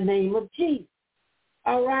in the name of Jesus.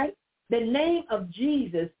 All right? The name of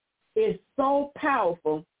Jesus is so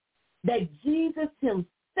powerful that Jesus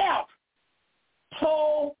himself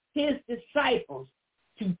told his disciples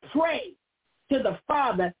to pray to the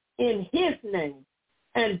Father in his name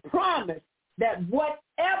and promised that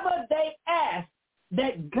whatever they asked,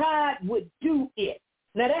 that God would do it.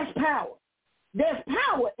 Now that's power. There's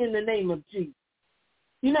power in the name of Jesus.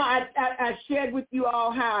 You know, I shared with you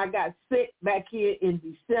all how I got sick back here in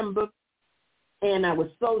December, and I was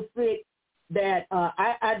so sick that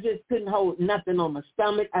I just couldn't hold nothing on my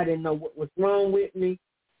stomach. I didn't know what was wrong with me.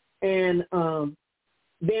 And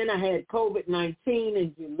then I had COVID-19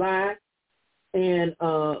 in July, and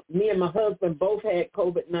me and my husband both had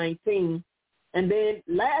COVID-19. And then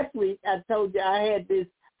last week I told you I had this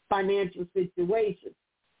financial situation.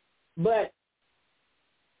 But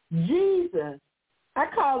Jesus, I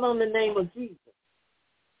called on the name of Jesus,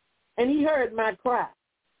 and he heard my cry,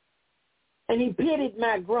 and he pitied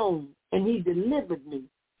my groan, and he delivered me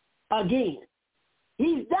again.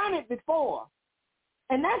 He's done it before.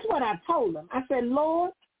 And that's what I told him. I said,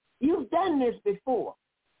 Lord, you've done this before.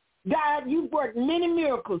 God, you've worked many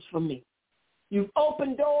miracles for me. You've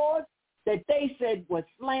opened doors that they said was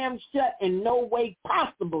slammed shut and no way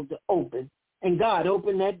possible to open. And God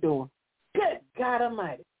opened that door. Good God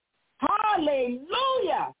Almighty.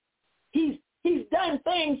 Hallelujah. He's done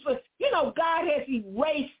things for, you know, God has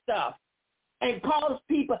erased stuff and caused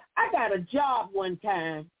people. I got a job one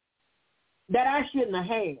time that I shouldn't have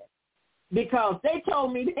had because they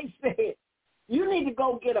told me, they said, you need to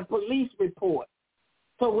go get a police report.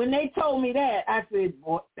 So when they told me that, I said,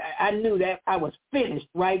 boy, I knew that I was finished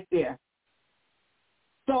right there.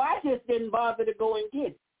 So I just didn't bother to go and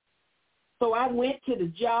get it. So I went to the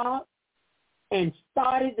job and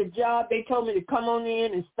started the job. They told me to come on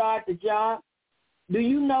in and start the job. Do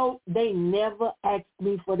you know they never asked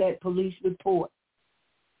me for that police report?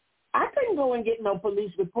 I couldn't go and get no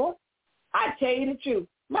police report. I tell you the truth.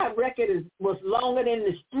 My record was longer than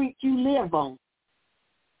the street you live on.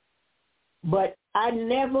 But I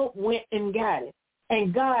never went and got it.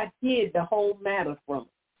 And God hid the whole matter from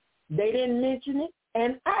me. They didn't mention it,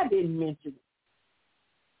 and I didn't mention it.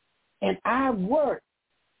 And I worked.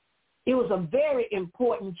 It was a very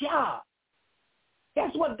important job.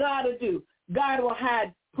 That's what God will do. God will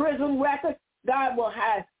hide prison records. God will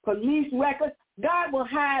hide police records. God will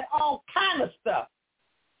hide all kind of stuff.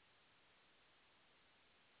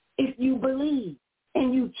 If you believe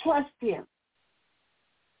and you trust him.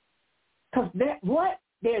 Because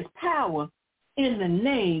there's power in the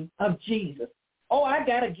name of Jesus. Oh, I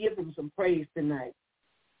got to give him some praise tonight.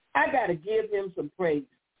 I got to give him some praise.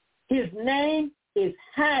 His name is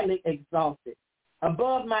highly exalted,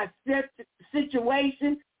 above my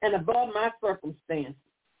situation and above my circumstances.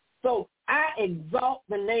 So I exalt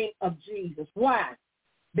the name of Jesus. Why?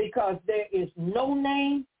 Because there is no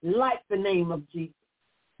name like the name of Jesus.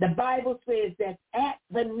 The Bible says that at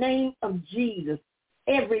the name of Jesus,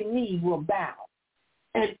 every knee will bow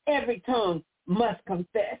and every tongue must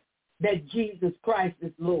confess that Jesus Christ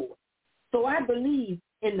is Lord. So I believe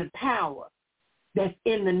in the power that's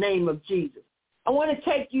in the name of Jesus. I want to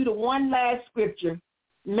take you to one last scripture,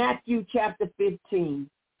 Matthew chapter 15,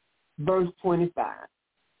 verse 25.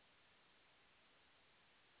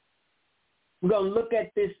 We're going to look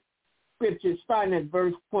at this scripture starting at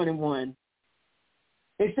verse 21.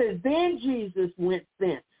 It says, then Jesus went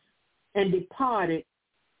thence and departed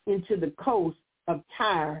into the coast of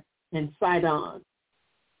Tyre and Sidon.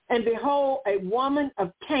 And behold, a woman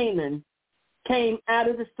of Canaan came out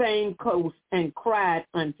of the same coast and cried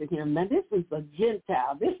unto him. Now, this is a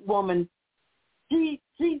Gentile. This woman, she's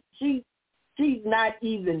not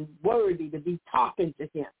even worthy to be talking to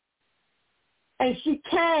him. And she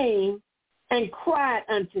came and cried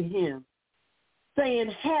unto him,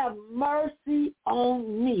 saying, have mercy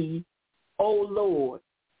on me, O Lord,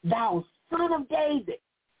 thou son of David.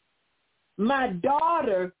 my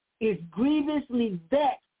daughter is grievously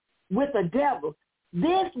vexed with a devil.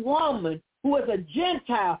 This woman, who is a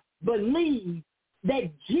Gentile, believed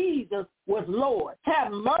that Jesus was Lord.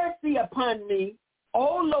 Have mercy upon me,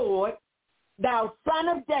 O Lord, thou Son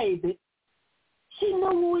of David. She knew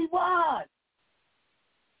who he was.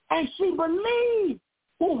 And she believed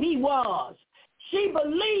who he was. She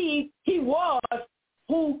believed he was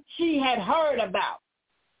who she had heard about.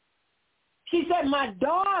 She said, my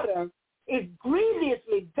daughter is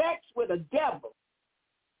grievously vexed with a devil.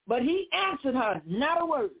 But he answered her not a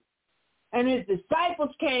word. And his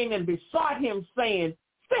disciples came and besought him, saying,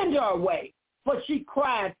 send her away, for she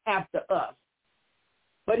cried after us.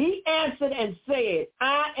 But he answered and said,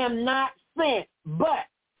 I am not sent but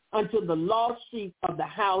unto the lost sheep of the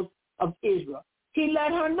house of Israel. He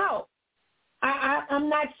let her know, I'm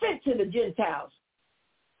not sent to the Gentiles.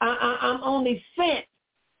 I'm only sent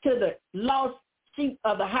to the lost sheep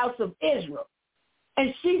of the house of Israel.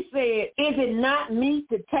 And she said, is it not meet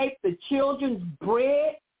to take the children's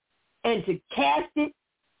bread and to cast it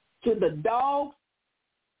to the dogs?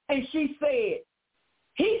 And she said,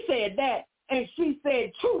 he said that, and she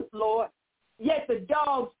said, truth, Lord, yet the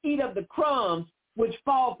dogs eat of the crumbs which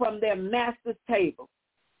fall from their master's table.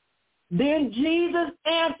 Then Jesus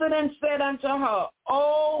answered and said unto her,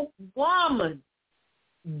 O woman,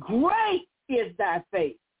 great is thy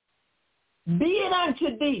faith. Be it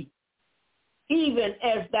unto thee, even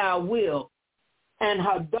as thou wilt. And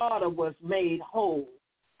her daughter was made whole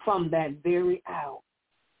from that very hour.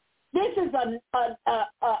 This is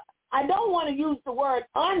I don't want to use the word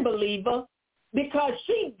unbeliever, because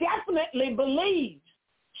she definitely believes.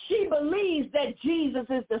 She believes that Jesus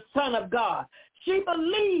is the Son of God. She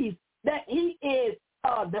believes that he is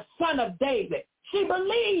the Son of David. She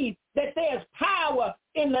believes that there's power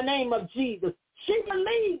in the name of Jesus. She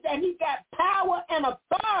believes that he got power and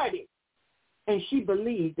authority. And she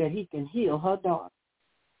believed that he can heal her daughter.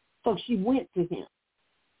 So she went to him.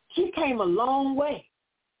 She came a long way.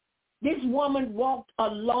 This woman walked a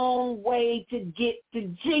long way to get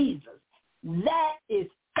to Jesus. That is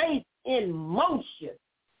faith in motion.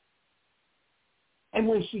 And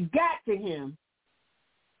when she got to him,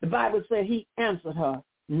 the Bible said he answered her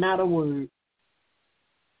not a word.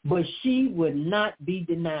 But she would not be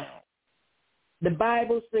denied. The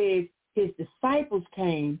Bible says his disciples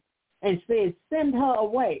came and said, send her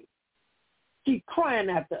away. She crying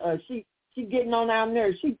after us. She getting on our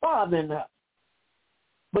nerves. She bothering us.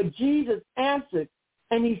 But Jesus answered,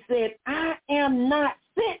 and he said, I am not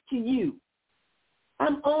sent to you.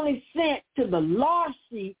 I'm only sent to the lost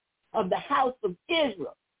sheep of the house of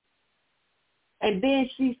Israel. And then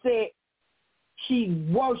she said, she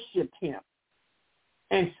worshiped him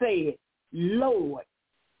and said, Lord,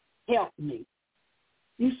 help me.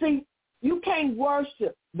 You see, you can't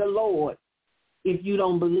worship the Lord if you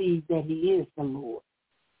don't believe that he is the Lord.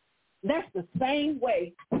 That's the same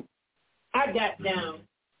way I got down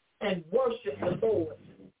and worshiped the Lord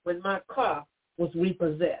when my car was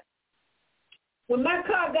repossessed. When my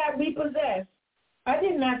car got repossessed, I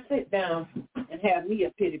did not sit down and have me a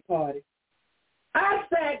pity party. I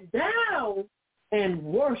sat down and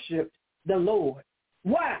worshiped the Lord.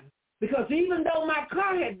 Why? Because even though my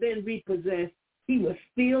car had been repossessed, he was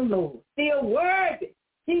still Lord, still worthy.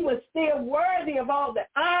 He was still worthy of all the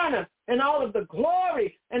honor and all of the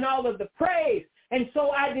glory and all of the praise. And so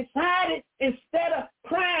I decided, instead of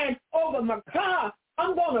crying over my car,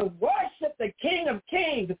 I'm going to worship the King of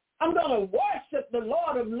Kings. I'm going to worship the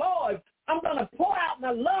Lord of Lords. I'm going to pour out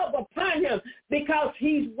my love upon him because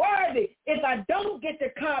he's worthy. If I don't get the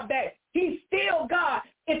car back, he's still God.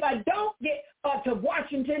 If I don't get to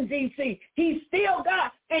Washington, D.C., he's still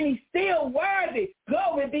God, and he's still worthy.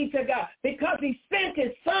 Glory be to God, because he sent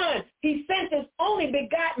his son. He sent his only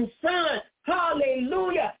begotten son,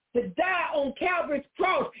 hallelujah, to die on Calvary's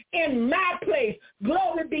cross in my place.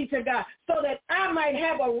 Glory be to God, so that I might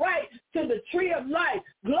have a right to the tree of life.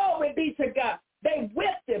 Glory be to God. They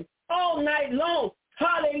whipped him all night long.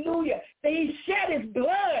 Hallelujah. He shed his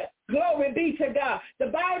blood. Glory be to God. The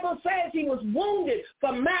Bible says he was wounded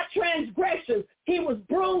for my transgressions. He was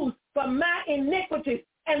bruised for my iniquities.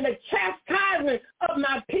 And the chastisement of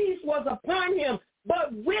my peace was upon him.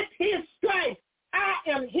 But with his stripes, I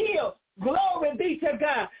am healed. Glory be to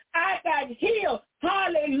God. I got healed.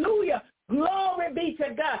 Hallelujah. Glory be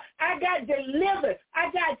to God. I got delivered. I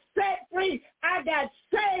got set free. I got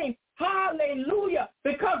saved. Hallelujah.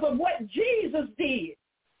 Because of what Jesus did.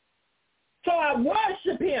 So I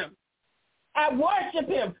worship him. I worship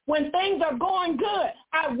him. When things are going good,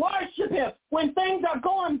 I worship him. When things are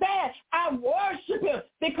going bad, I worship him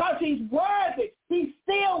because he's worthy. He's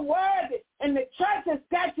still worthy. And the church has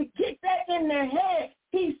got to get that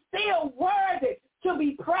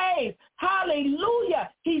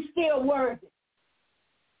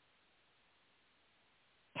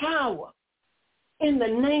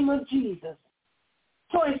of Jesus.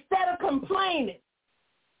 So instead of complaining,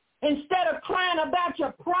 instead of crying about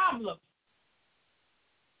your problems,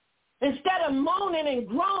 instead of moaning and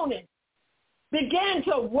groaning, begin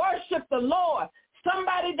to worship the Lord.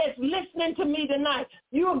 Somebody that's listening to me tonight,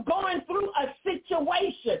 you're going through a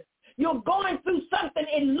situation. You're going through something.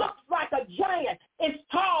 It looks like a giant. It's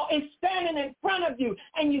tall. It's standing in front of you,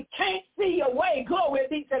 and you can't see your way. Glory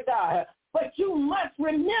be to God. But you must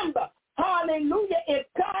remember, hallelujah, if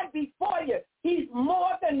God be for you, he's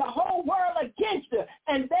more than the whole world against you.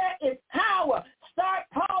 And there is power. Start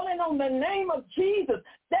calling on the name of Jesus.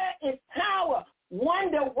 There is power,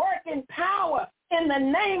 wonder-working power in the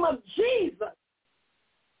name of Jesus.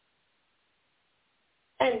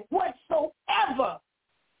 And whatsoever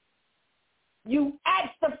you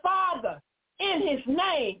ask the Father in his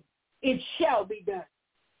name, it shall be done.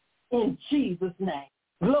 In Jesus' name.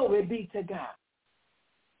 Glory be to God.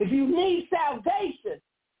 If you need salvation,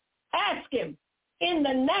 ask him in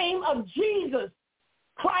the name of Jesus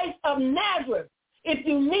Christ of Nazareth. If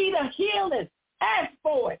you need a healing, ask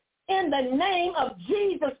for it in the name of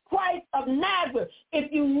Jesus Christ of Nazareth.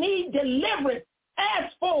 If you need deliverance,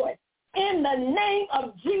 ask for it in the name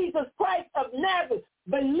of Jesus Christ of Nazareth.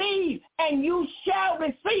 Believe and you shall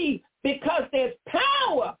receive, because there's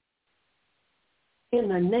power in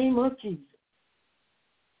the name of Jesus.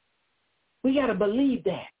 We got to believe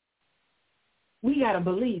that. We got to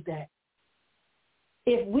believe that.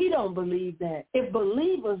 If we don't believe that, if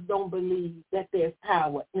believers don't believe that there's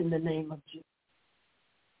power in the name of Jesus.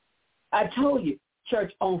 I told you,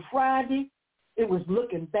 church, on Friday, it was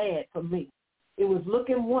looking bad for me. It was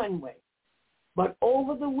looking one way. But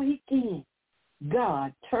over the weekend,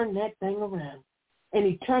 God turned that thing around. And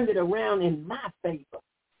he turned it around in my favor.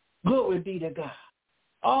 Glory be to God.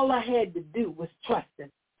 All I had to do was trust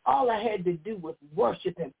him. All I had to do was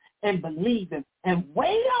worship him and believe him and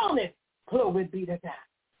wait on it. Glory be to God.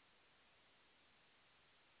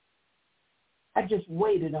 I just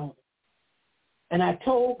waited on it. And I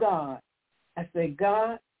told God, I said,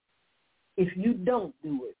 God, if you don't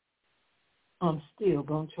do it, I'm still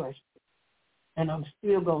going to trust you. And I'm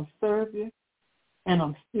still going to serve you. And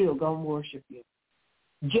I'm still going to worship you.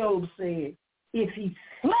 Job said, if he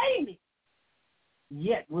slay me,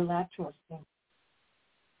 yet will I trust him.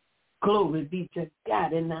 Glory be to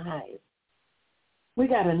God in the highest. We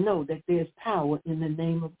got to know that there's power in the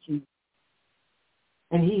name of Jesus.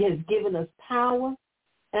 And he has given us power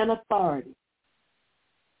and authority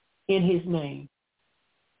in his name.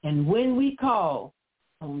 And when we call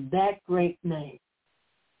on that great name,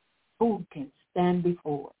 who can stand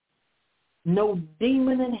before us? No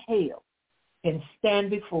demon in hell can stand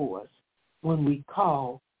before us when we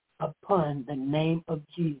call upon the name of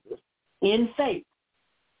Jesus in faith,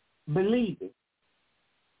 believing,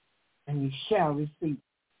 and you shall receive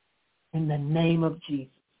in the name of Jesus.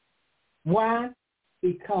 Why?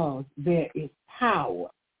 Because there is power,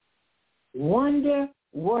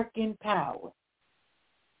 wonder-working power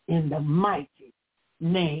in the mighty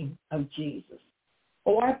name of Jesus.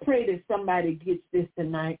 Oh, I pray that somebody gets this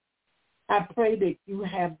tonight. I pray that you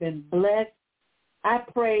have been blessed. I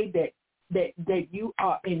pray that you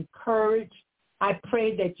are encouraged. I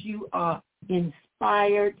pray that you are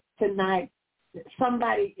inspired tonight.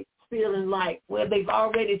 Somebody is feeling like, well, they've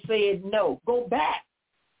already said no. Go back.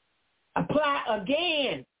 Apply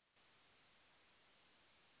again.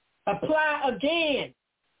 Apply again.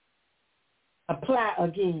 Apply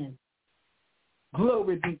again.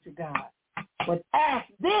 Glory be to God. But ask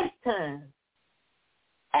this time.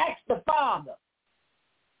 Ask the Father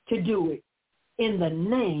to do it in the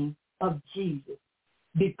name of Jesus,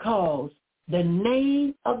 because the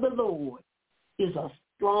name of the Lord is a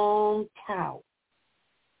strong tower,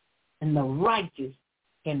 and the righteous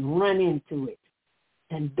can run into it,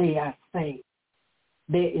 and they are saved.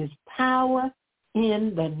 There is power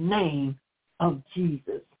in the name of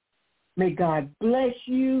Jesus. May God bless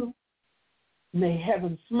you. May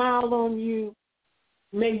heaven smile on you.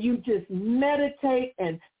 May you just meditate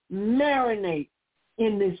and marinate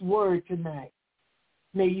in this word tonight.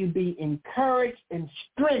 May you be encouraged and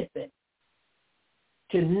strengthened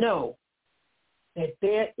to know that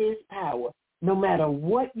there is power. No matter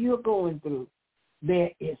what you're going through,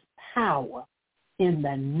 there is power in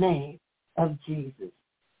the name of Jesus.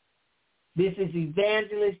 This is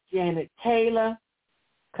Evangelist Janet Taylor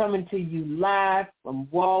coming to you live from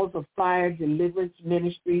Walls of Fire Deliverance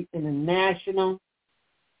Ministry International.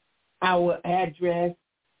 Our address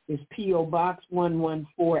is P.O. Box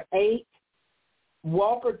 1148,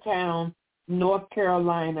 Walkertown, North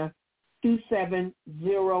Carolina,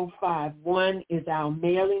 27051 is our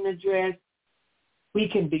mailing address. We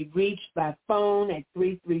can be reached by phone at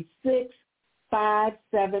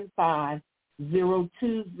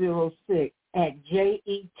 336-575-0206 at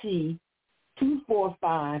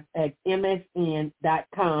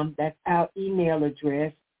JET245@msn.com. That's our email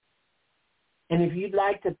address. And if you'd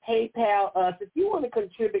like to PayPal us, if you want to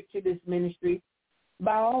contribute to this ministry,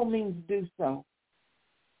 by all means do so.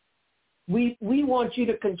 We want you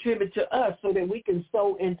to contribute to us so that we can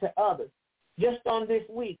sow into others. Just on this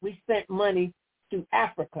week, we sent money to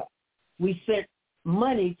Africa. We sent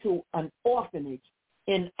money to an orphanage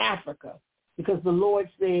in Africa because the Lord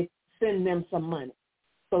said, send them some money.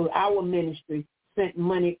 So our ministry sent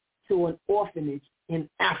money to an orphanage in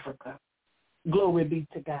Africa. Glory be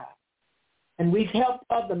to God. And we've helped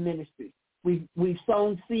other ministries. We've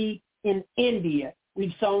sown seed in India.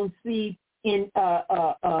 We've sown seed in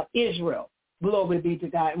Israel. Glory be to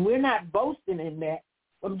God. And we're not boasting in that.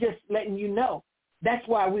 I'm just letting you know. That's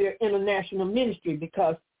why we're international ministry,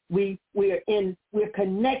 because we're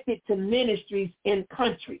connected to ministries in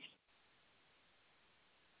countries.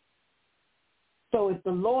 So if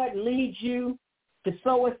the Lord leads you to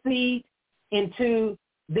sow a seed into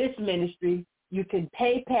this ministry, you can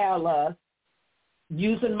PayPal us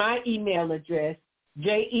using my email address,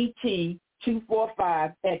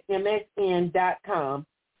 JET245@msn.com,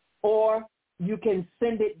 or you can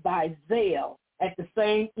send it by Zelle at the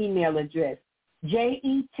same email address,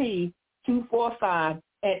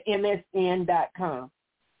 JET245@msn.com.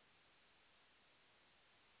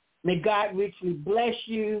 May God richly bless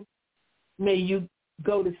you. May you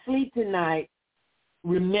go to sleep tonight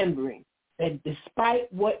remembering that despite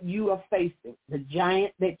what you are facing, the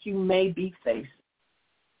giant that you may be facing,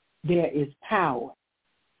 there is power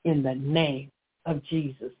in the name of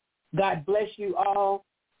Jesus. God bless you all.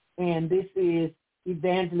 And this is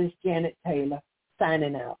Evangelist Janet Taylor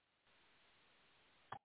signing out.